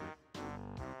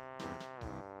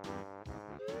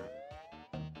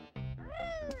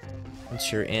 Once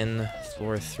you're in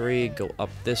floor 3, go up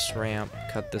this ramp,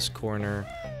 cut this corner,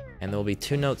 And there will be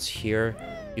 2 notes here.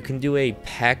 You can do a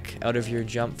peck out of your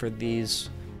jump for these,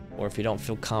 or if you don't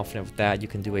feel confident with that, you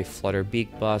can do a flutter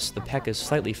beak bust. The peck is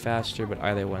slightly faster, but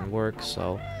either one works,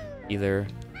 so either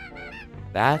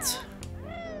that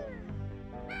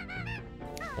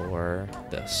or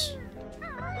this.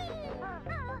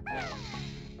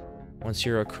 Once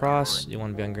you're across, you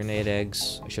want to be on grenade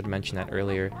eggs. I should have mentioned that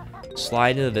earlier.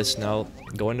 Slide into this note,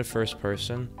 go into first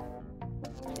person,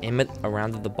 aim it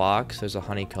around the box. There's a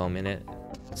honeycomb in it.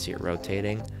 See it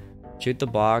rotating. Shoot the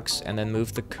box and then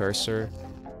move the cursor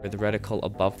or the reticle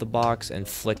above the box and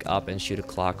flick up and shoot a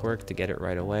clockwork to get it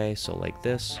right away. So like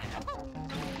this.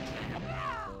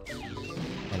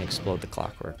 And explode the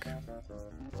clockwork.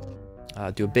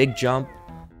 Do a big jump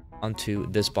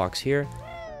onto this box here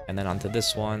and then onto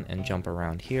this one and jump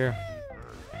around here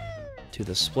to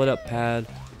the split up pad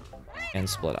and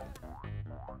split up.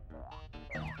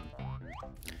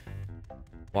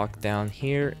 Walk down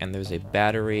here, and there's a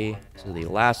battery. So the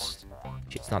last,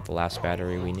 it's not the last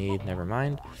battery we need, never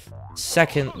mind.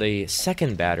 The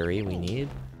second battery we need.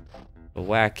 So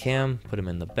whack him, put him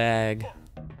in the bag.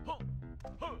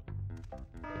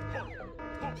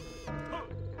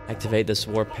 Activate this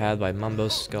warp pad by Mumbo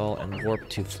Skull and warp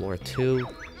to floor 2.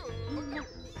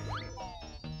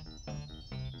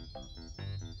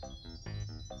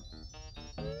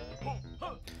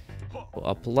 Go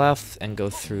up left and go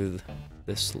through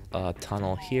this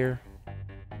tunnel here.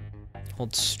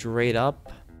 Hold straight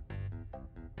up.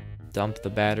 Dump the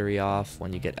battery off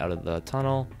when you get out of the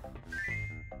tunnel.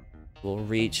 We'll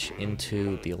reach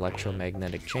into the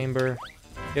electromagnetic chamber.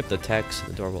 Hit the text,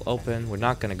 the door will open. We're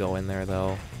not going to go in there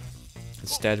though.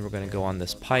 Instead, we're going to go on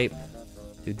this pipe.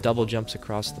 Do double jumps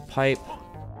across the pipe.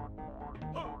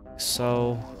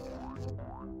 So.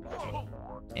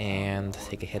 And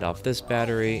take a hit off this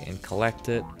battery and collect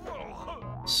it.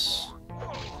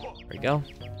 There we go.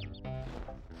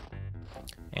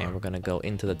 And we're gonna go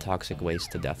into the toxic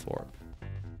waste to death warp.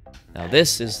 Now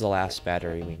this is the last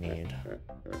battery we need.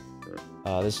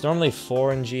 There's normally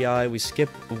 4 in GI. We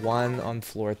skipped 1 on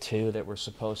floor 2 that we're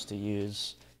supposed to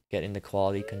use get into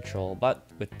quality control, but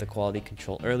with the quality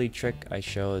control early trick I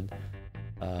showed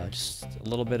just a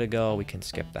little bit ago, we can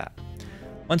skip that.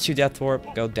 Once you death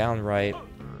warp, go down right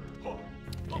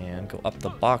and go up the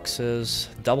boxes.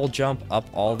 Double jump up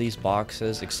all these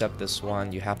boxes except this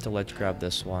one. You have to ledge grab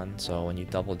this one, so when you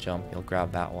double jump you'll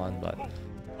grab that one, but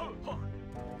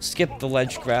skip the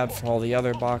ledge grab for all the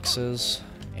other boxes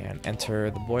and enter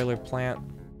the boiler plant.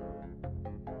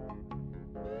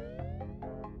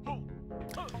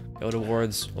 Go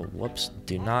towards, oh, whoops,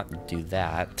 do not do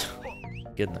that.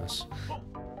 Goodness.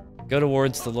 Go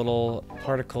towards the little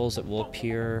particles that will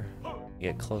appear.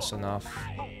 Get close enough.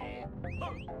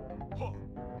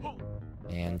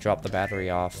 And drop the battery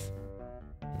off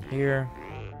here.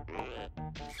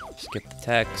 Skip the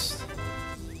text.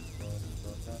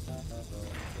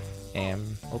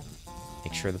 And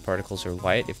make sure the particles are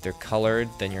white. If they're colored,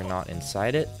 then you're not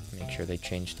inside it. Make sure they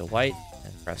change to white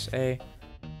and press A.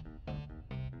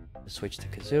 Switch to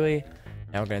Kazooie.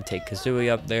 Now we're going to take Kazooie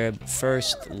up there.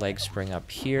 First, leg spring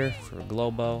up here for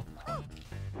Globo.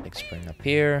 Leg spring up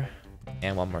here.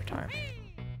 And one more time.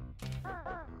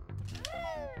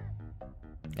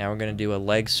 Now we're going to do a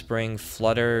leg spring,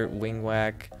 flutter, wing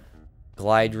whack,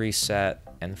 glide reset,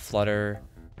 and flutter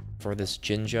for this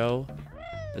Jinjo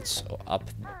that's up.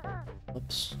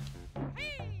 Oops.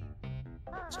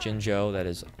 It's Jinjo that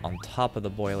is on top of the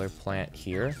boiler plant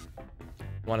here.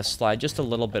 You want to slide just a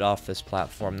little bit off this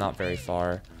platform, not very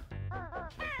far.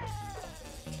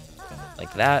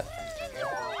 Like that.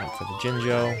 Wait for the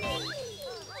Jinjo.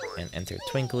 And enter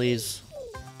Twinklies.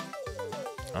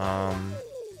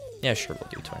 Yeah, sure, we'll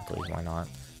do Twinklies, why not?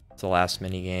 It's the last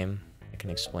mini game. I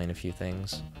can explain a few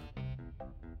things.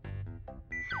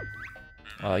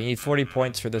 You need 40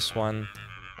 points for this one.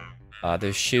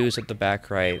 There's shoes at the back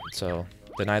right, so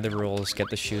deny the rules, get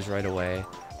the shoes right away.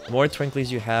 The more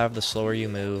Twinklies you have, the slower you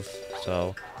move,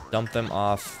 so dump them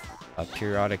off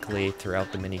periodically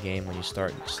throughout the minigame when you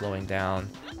start slowing down.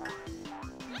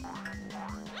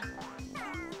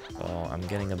 So I'm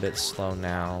getting a bit slow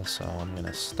now, so I'm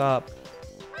gonna stop.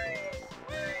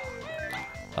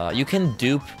 You can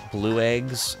dupe blue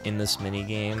eggs in this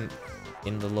minigame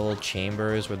in the little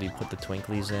chambers where you put the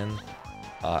Twinklies in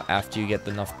after you get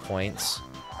enough points.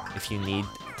 If you need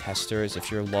testers,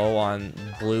 if you're low on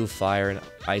blue, fire, and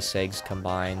ice eggs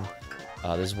combined,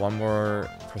 there's one more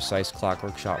precise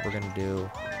clockwork shot we're gonna do.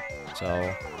 So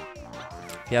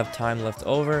if you have time left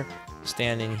over,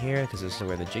 stand in here because this is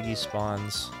where the Jiggy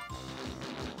spawns,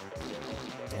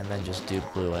 and then just dupe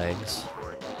blue eggs.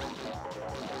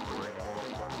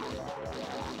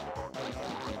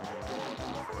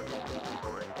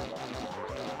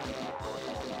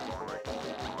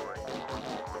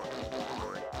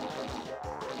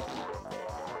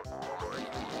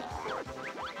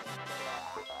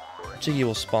 Jiggy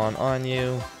will spawn on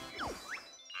you.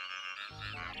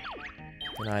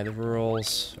 Deny the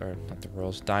rules, or not the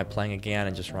rules, die playing again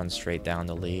and just run straight down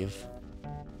to leave.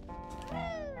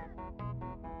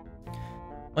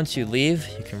 Once you leave,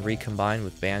 you can recombine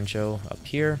with Banjo up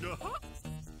here.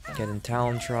 Get in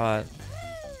Talon Trot.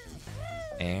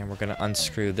 And we're gonna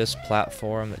unscrew this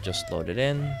platform that just loaded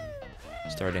in.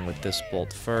 Starting with this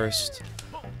bolt first.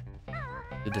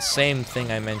 Do the same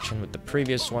thing I mentioned with the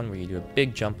previous one, where you do a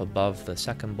big jump above the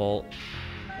second bolt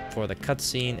for the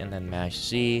cutscene, and then mash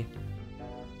Z.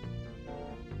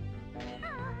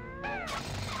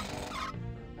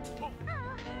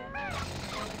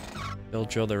 You'll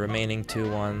drill the remaining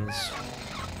two ones,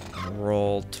 and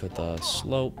roll to the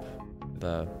slope,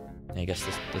 I guess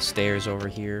the stairs over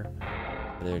here.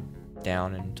 They're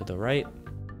down and to the right.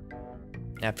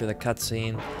 After the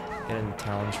cutscene, get in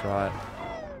Talon Trot.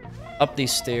 Up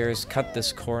these stairs, cut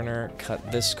this corner,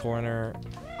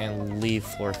 and leave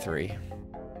floor 3.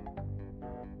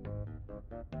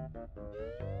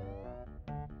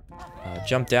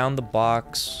 Jump down the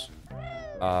box.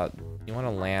 You want to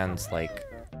land like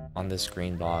on this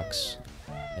green box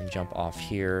and jump off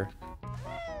here.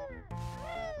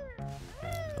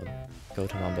 Go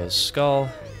to Mumbo's skull.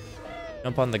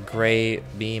 Jump on the gray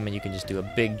beam and you can just do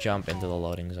a big jump into the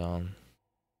loading zone.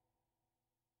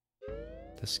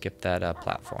 To skip that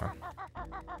platform.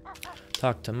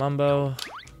 Talk to Mumbo.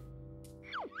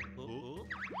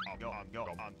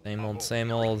 Same old,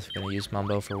 same old. Gonna use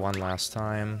Mumbo for one last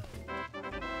time.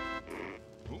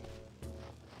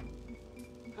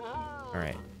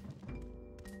 Alright.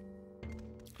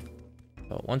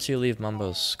 So once you leave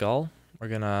Mumbo's skull, we're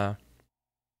gonna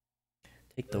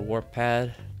take the warp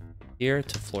pad here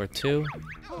to floor 2.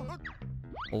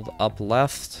 Hold up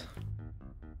left.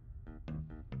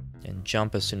 And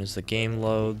jump as soon as the game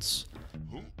loads.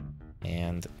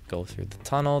 And go through the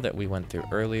tunnel that we went through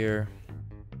earlier.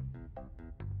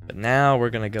 But now we're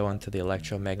gonna go into the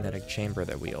electromagnetic chamber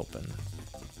that we opened.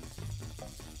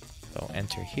 So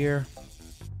enter here.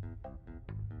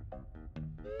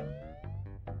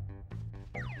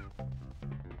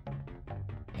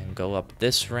 And go up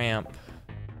this ramp.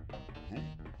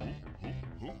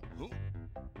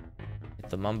 Hit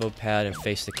the Mumbo pad and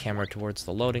face the camera towards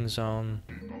the loading zone.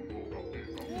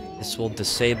 This will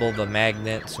disable the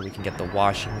magnet so we can get the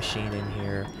washing machine in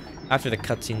here. After the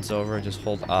cutscene's over, just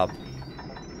hold up.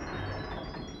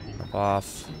 Up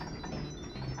off.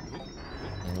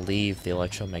 And leave the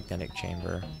electromagnetic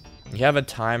chamber. You have a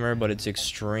timer, but it's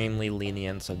extremely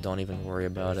lenient, so don't even worry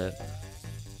about it.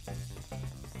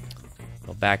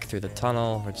 Go back through the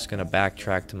tunnel. We're just going to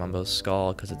backtrack to Mumbo's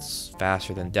skull because it's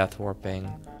faster than death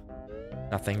warping.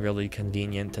 Nothing really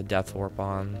convenient to death warp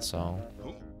on, so...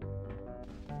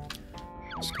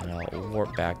 Just gonna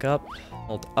warp back up,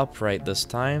 hold upright this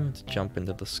time to jump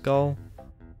into the skull.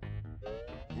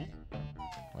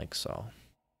 Like so.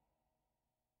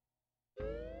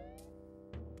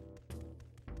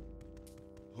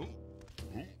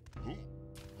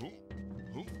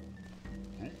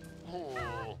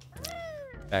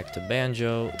 Back to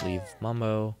Banjo, leave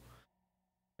Mumbo.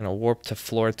 Gonna warp to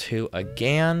floor 2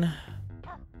 again.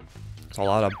 There's a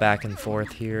lot of back and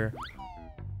forth here.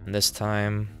 And this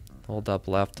time, hold up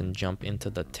left and jump into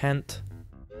the tent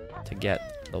to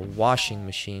get the washing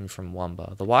machine from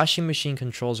Wumba. The washing machine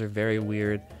controls are very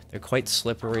weird. They're quite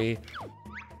slippery.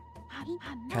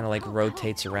 Kind of like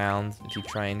rotates around if you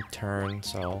try and turn,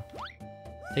 so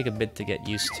take a bit to get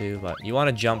used to. But you want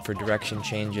to jump for direction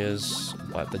changes,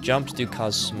 but the jumps do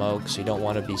cause smoke, so you don't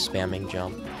want to be spamming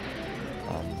jump.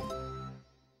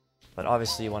 But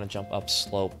obviously you want to jump up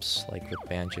slopes like with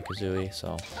Banjo-Kazooie,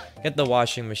 so get the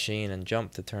washing machine and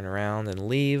jump to turn around and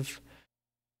leave.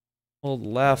 Hold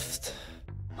left,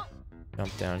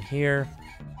 jump down here,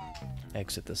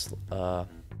 exit this,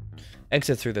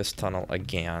 exit through this tunnel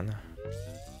again.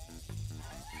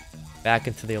 Back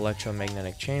into the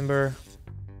electromagnetic chamber,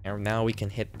 and now we can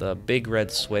hit the big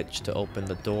red switch to open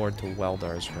the door to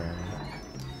Weldar's room.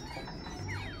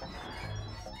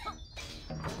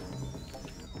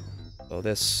 So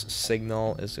this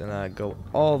signal is gonna go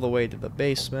all the way to the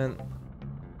basement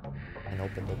and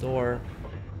open the door.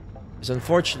 There's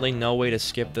unfortunately no way to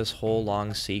skip this whole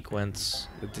long sequence.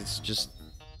 It's just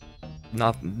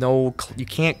you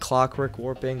can't clockwork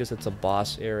warping because it's a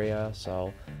boss area,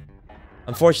 so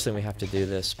unfortunately we have to do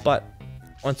this. But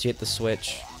once you hit the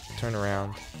switch, turn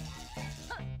around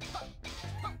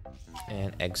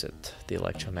and exit the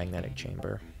electromagnetic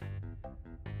chamber.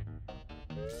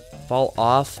 Fall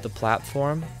off the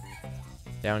platform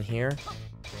down here,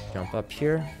 jump up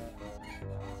here.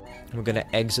 We're gonna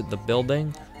exit the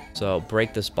building So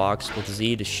break this box with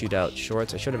Z to shoot out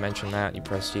shorts. I should have mentioned that. You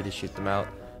press Z to shoot them out.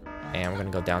 And we're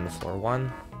going to go down to floor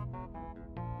 1.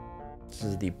 This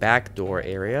is the back door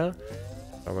area.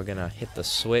 So we're going to hit the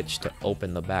switch to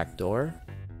open the back door.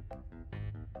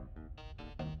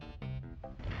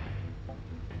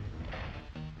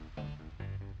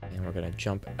 And we're going to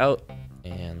jump out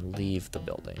and leave the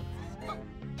building.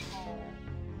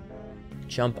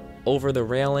 Jump over the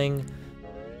railing,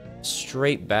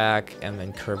 straight back, and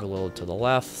then curve a little to the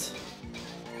left.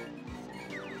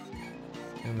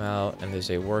 Zoom out, and there's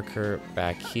a worker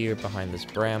back here behind this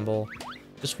bramble.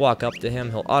 Just walk up to him,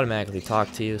 he'll automatically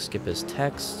talk to you, skip his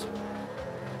text.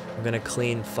 I'm gonna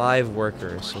clean 5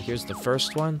 workers, so here's the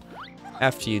first one.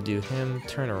 After you do him,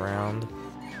 turn around,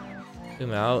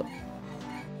 zoom out,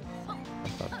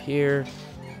 up here,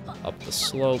 up the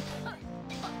slope,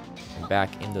 and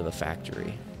back into the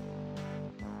factory.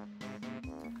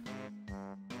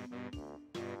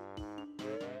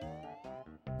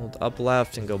 Hold up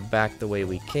left and go back the way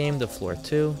we came to floor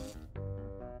 2.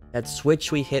 That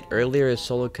switch we hit earlier as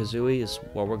Solo Kazooie is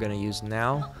what we're going to use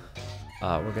now.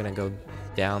 We're going to go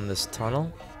down this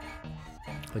tunnel,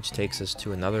 which takes us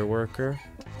to another worker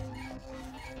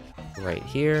right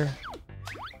here.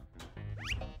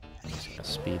 Just going to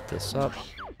speed this up.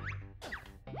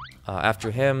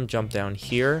 After him, jump down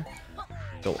here,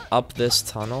 go up this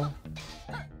tunnel,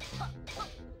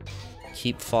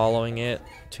 keep following it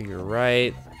to your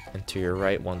right, and to your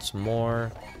right once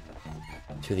more,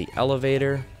 to the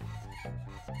elevator.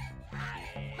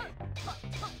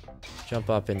 Jump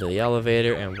up into the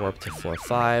elevator and warp to floor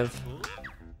 5.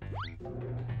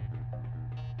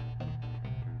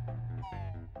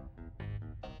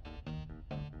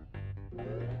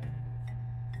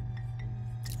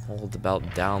 Hold the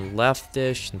belt down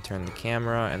leftish and turn the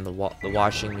camera, and the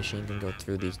washing machine can go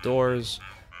through these doors.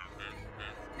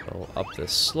 Go up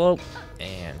this slope,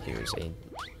 and here's a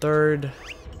third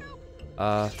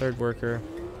worker.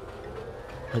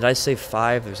 Did I say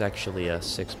 5? There's actually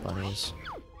 6 bunnies.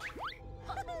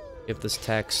 Give this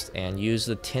text and use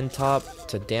the tin top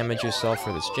to damage yourself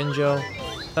for this Jinjo.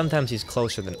 Sometimes he's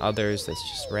closer than others, that's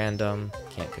just random,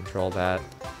 can't control that.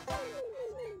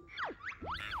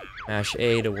 Mash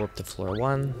A to warp to floor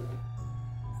 1.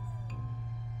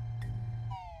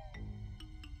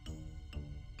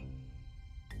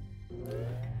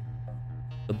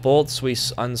 The bolts we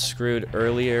unscrewed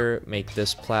earlier make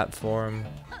this platform,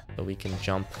 so we can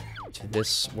jump to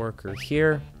this worker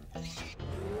here.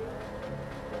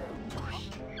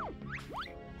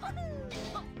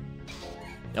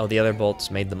 Oh, the other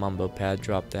bolts made the Mumbo pad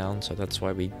drop down, so that's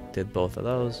why we did both of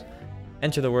those.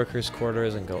 Enter the workers'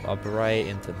 quarters and go up right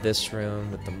into this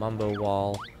room with the Mumbo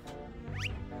wall.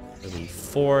 For the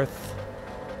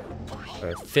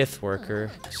 5th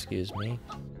worker, excuse me.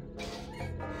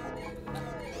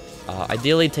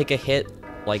 Ideally, take a hit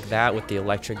like that with the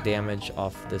electric damage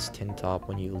off this tin top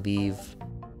when you leave.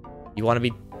 You want to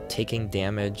be taking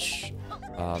damage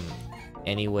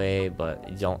anyway, but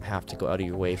you don't have to go out of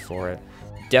your way for it.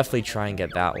 Definitely try and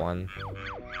get that one.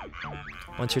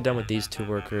 Once you're done with these 2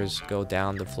 workers, go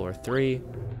down to floor 3.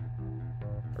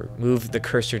 Or move the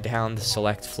cursor down to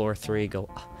select floor 3.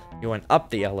 You went up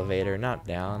the elevator, not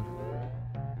down.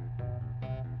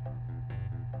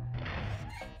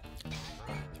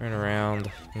 Turn around.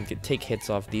 You can take hits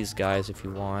off these guys if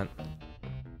you want.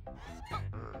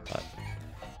 But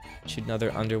shoot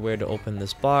another underwear to open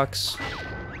this box.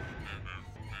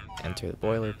 Enter the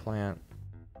boiler plant.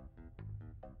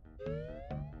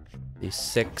 The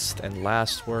 6th and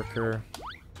last worker.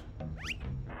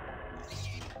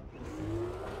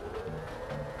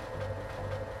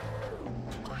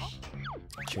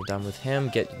 Once you're done with him,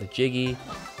 get the Jiggy.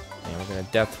 And we're gonna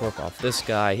death warp off this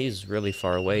guy. He's really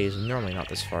far away. He's normally not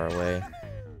this far away.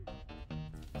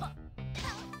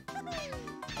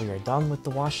 We are done with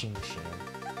the washing machine.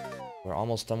 We're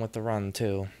almost done with the run,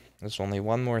 too. There's only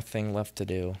one more thing left to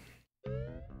do.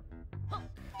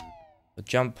 So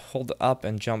jump, hold up,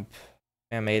 and jump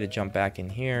MA to jump back in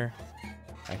here.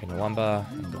 Back into Wumba,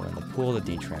 and go in the pool to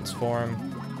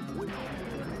de-transform.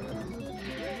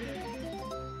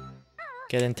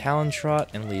 Get in Talon Trot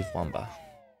and leave Wumba.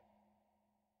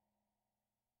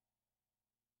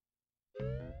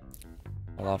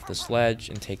 Fall off this ledge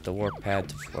and take the warp pad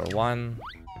to floor 1.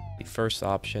 The first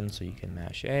option, so you can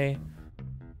mash A.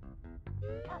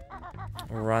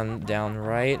 Run down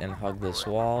right and hug this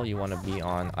wall. You want to be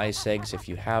on ice eggs if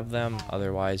you have them,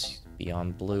 otherwise be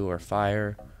on blue or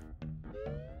fire.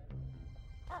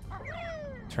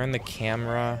 Turn the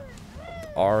camera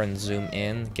R and zoom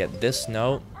in. Get this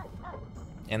note.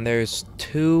 And there's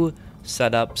 2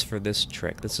 setups for this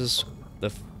trick. This is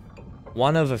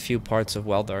one of a few parts of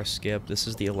Weldar skip. This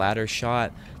is the ladder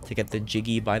shot to get the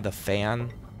jiggy by the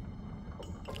fan.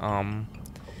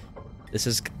 This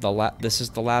is the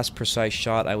last precise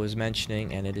shot I was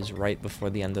mentioning, and it is right before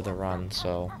the end of the run.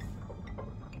 So,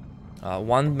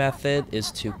 one method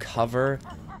is to cover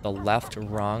the left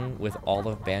rung with all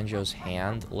of Banjo's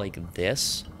hand like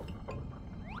this,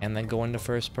 and then go into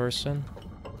first person.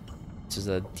 This is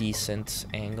a decent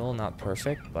angle, not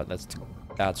perfect, but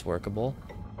that's workable.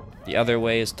 The other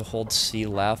way is to hold C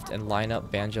left and line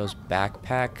up Banjo's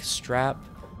backpack strap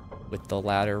with the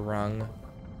ladder rung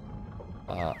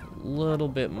a little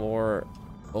bit more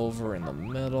over in the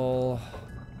middle,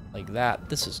 like that.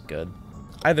 This is good.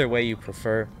 Either way you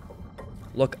prefer.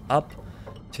 Look up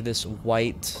to this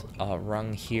white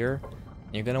rung here.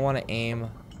 You're going to want to aim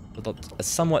with a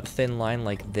somewhat thin line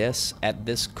like this at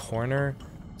this corner,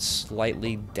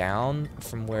 slightly down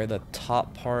from where the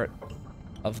top part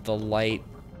of the light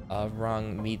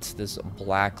rung meets this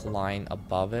black line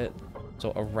above it.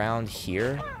 So around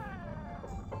here,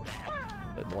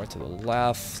 a bit more to the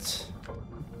left.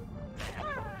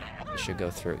 It should go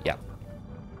through. Yeah,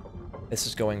 this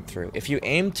is going through. If you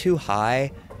aim too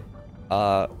high,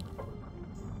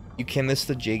 you can miss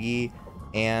the jiggy,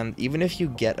 and even if you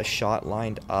get a shot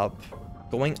lined up,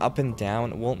 going up and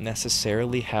down won't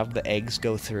necessarily have the eggs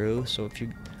go through. So if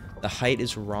the height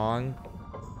is wrong,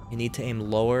 you need to aim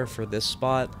lower for this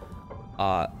spot.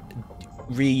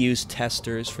 Reuse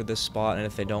testers for this spot, and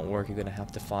if they don't work, you're gonna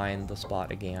have to find the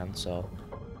spot again. So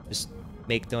just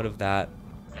make note of that.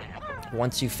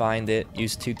 Once you find it,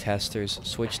 use 2 testers,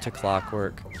 switch to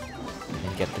clockwork,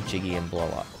 and get the jiggy and blow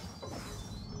up.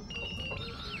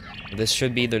 This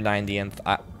should be their 90th.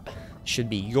 Should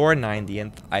be your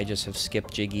 90th. I just have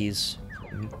skipped jiggies,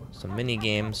 some mini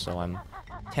games, so I'm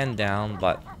 10 down,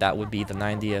 but that would be the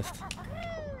 90th.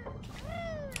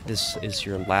 This is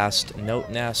your last note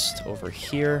nest over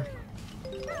here.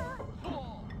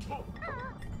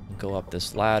 Go up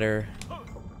this ladder,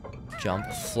 jump,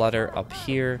 flutter up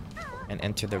here, and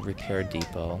enter the repair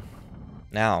depot.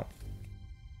 Now,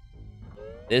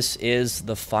 this is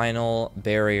the final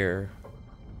barrier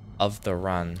of the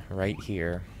run right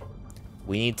here.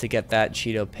 We need to get that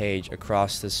Cheeto page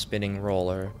across this spinning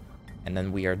roller, and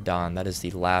then we are done. That is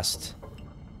the last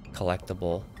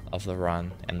collectible of the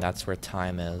run, and that's where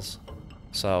time is.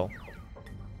 So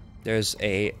there's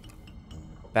a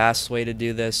fast way to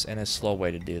do this and a slow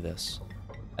way to do this.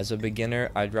 As a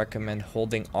beginner, I'd recommend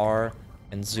holding R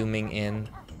and zooming in,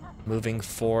 moving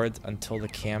forward until the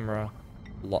camera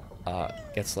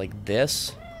gets like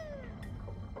this,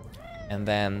 and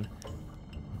then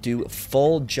do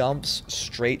full jumps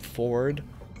straight forward.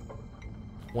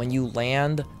 When you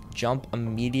land, jump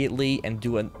immediately and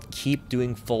keep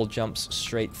doing full jumps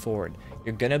straight forward.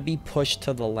 You're gonna be pushed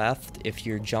to the left if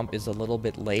your jump is a little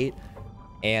bit late,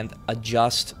 and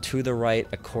adjust to the right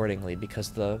accordingly,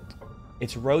 because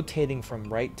it's rotating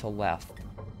from right to left,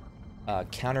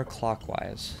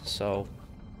 counterclockwise. So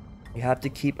you have to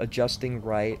keep adjusting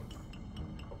right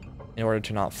in order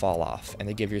to not fall off and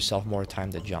to give yourself more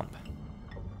time to jump.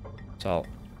 So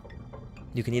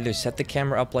you can either set the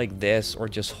camera up like this, or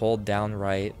just hold down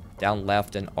right, down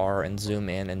left, and R and zoom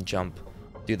in and jump.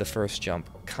 Do the first jump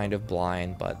kind of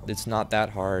blind, but it's not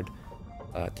that hard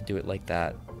to do it like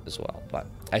that as well. But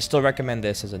I still recommend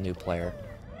this as a new player.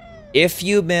 If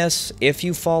you miss, if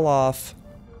you fall off,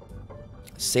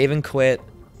 save and quit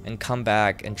and come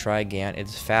back and try again.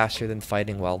 It's faster than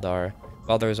fighting Weldar.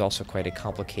 Weldar is also quite a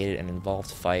complicated and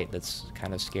involved fight that's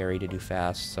kind of scary to do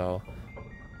fast, so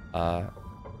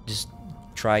just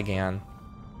try again.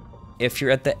 If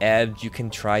you're at the edge, you can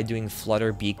try doing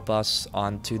flutter beak busts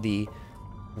onto the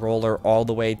roller all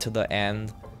the way to the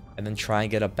end, and then try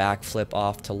and get a backflip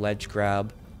off to ledge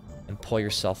grab and pull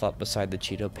yourself up beside the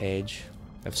Cheeto page.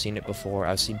 I've seen it before.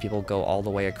 I've seen people go all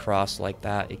the way across like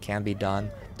that. It can be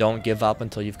done. Don't give up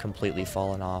until you've completely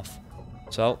fallen off.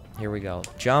 So, here we go.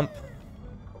 Jump.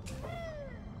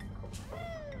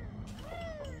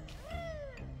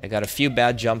 I got a few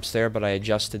bad jumps there, but I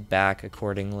adjusted back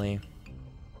accordingly.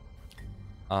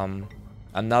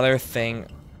 Another thing,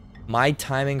 my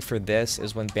timing for this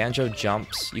is when Banjo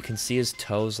jumps, you can see his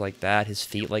toes like that, his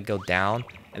feet like go down,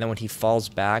 and then when he falls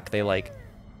back, they like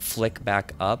flick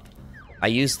back up. I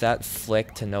use that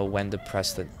flick to know when to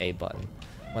press the A button.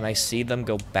 When I see them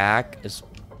go back,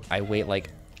 I wait like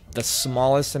the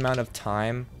smallest amount of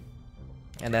time,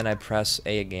 and then I press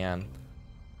A again.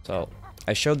 So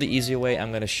I showed the easy way. I'm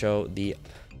going to show the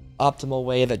optimal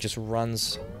way that just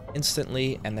runs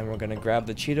instantly, and then we're going to grab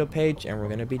the Cheeto page and we're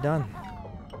going to be done.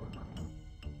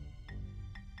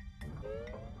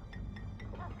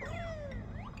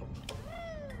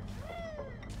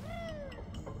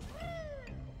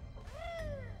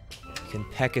 can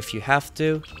peck if you have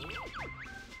to.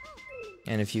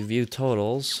 And if you view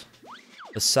totals,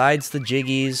 besides the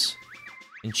Jiggies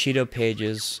and Cheeto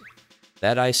pages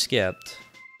that I skipped,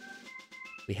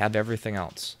 we have everything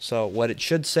else. So what it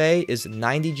should say is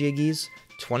 90 Jiggies,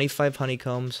 25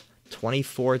 honeycombs,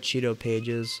 24 Cheeto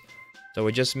pages. So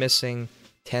we're just missing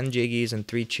 10 Jiggies and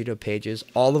 3 Cheeto pages,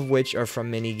 all of which are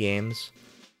from mini games.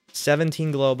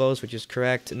 17 Globos, which is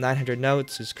correct. 900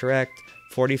 Notes is correct.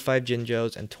 45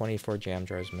 Jinjos and 24 Jam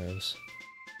Jars moves.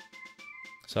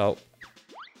 So,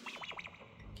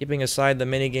 keeping aside the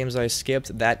mini games I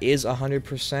skipped, that is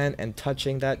 100%, and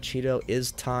touching that Cheeto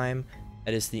is time.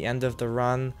 That is the end of the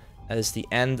run. That is the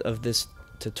end of this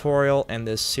tutorial and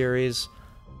this series.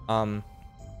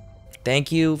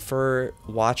 Thank you for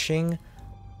watching,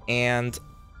 and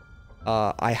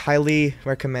I highly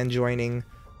recommend joining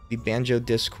the Banjo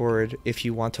Discord if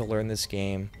you want to learn this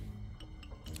game.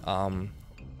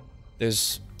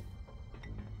 There's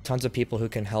tons of people who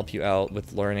can help you out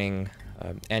with learning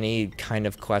any kind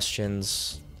of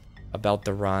questions about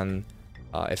the run.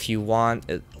 If you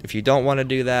don't want to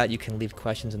do that, you can leave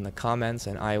questions in the comments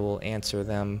and I will answer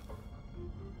them.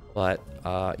 But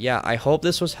yeah, I hope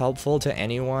this was helpful to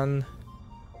anyone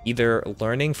either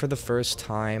learning for the first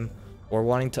time or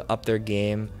wanting to up their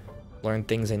game, learn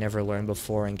things they never learned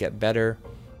before and get better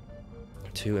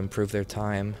to improve their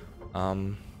time.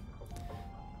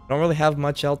 I don't really have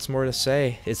much else more to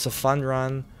say. It's a fun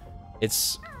run.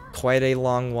 It's quite a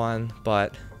long one,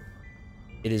 but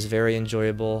it is very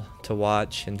enjoyable to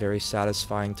watch and very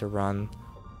satisfying to run.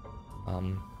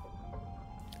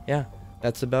 Yeah,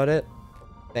 that's about it.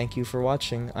 Thank you for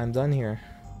watching. I'm done here.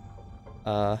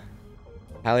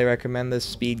 Highly recommend this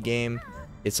speed game.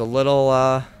 It's a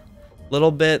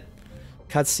little bit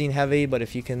cutscene heavy, but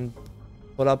if you can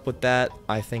put up with that,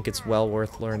 I think it's well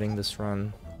worth learning this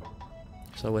run.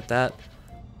 So with that,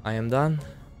 I am done.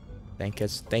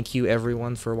 Thank you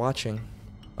everyone for watching.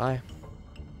 Bye.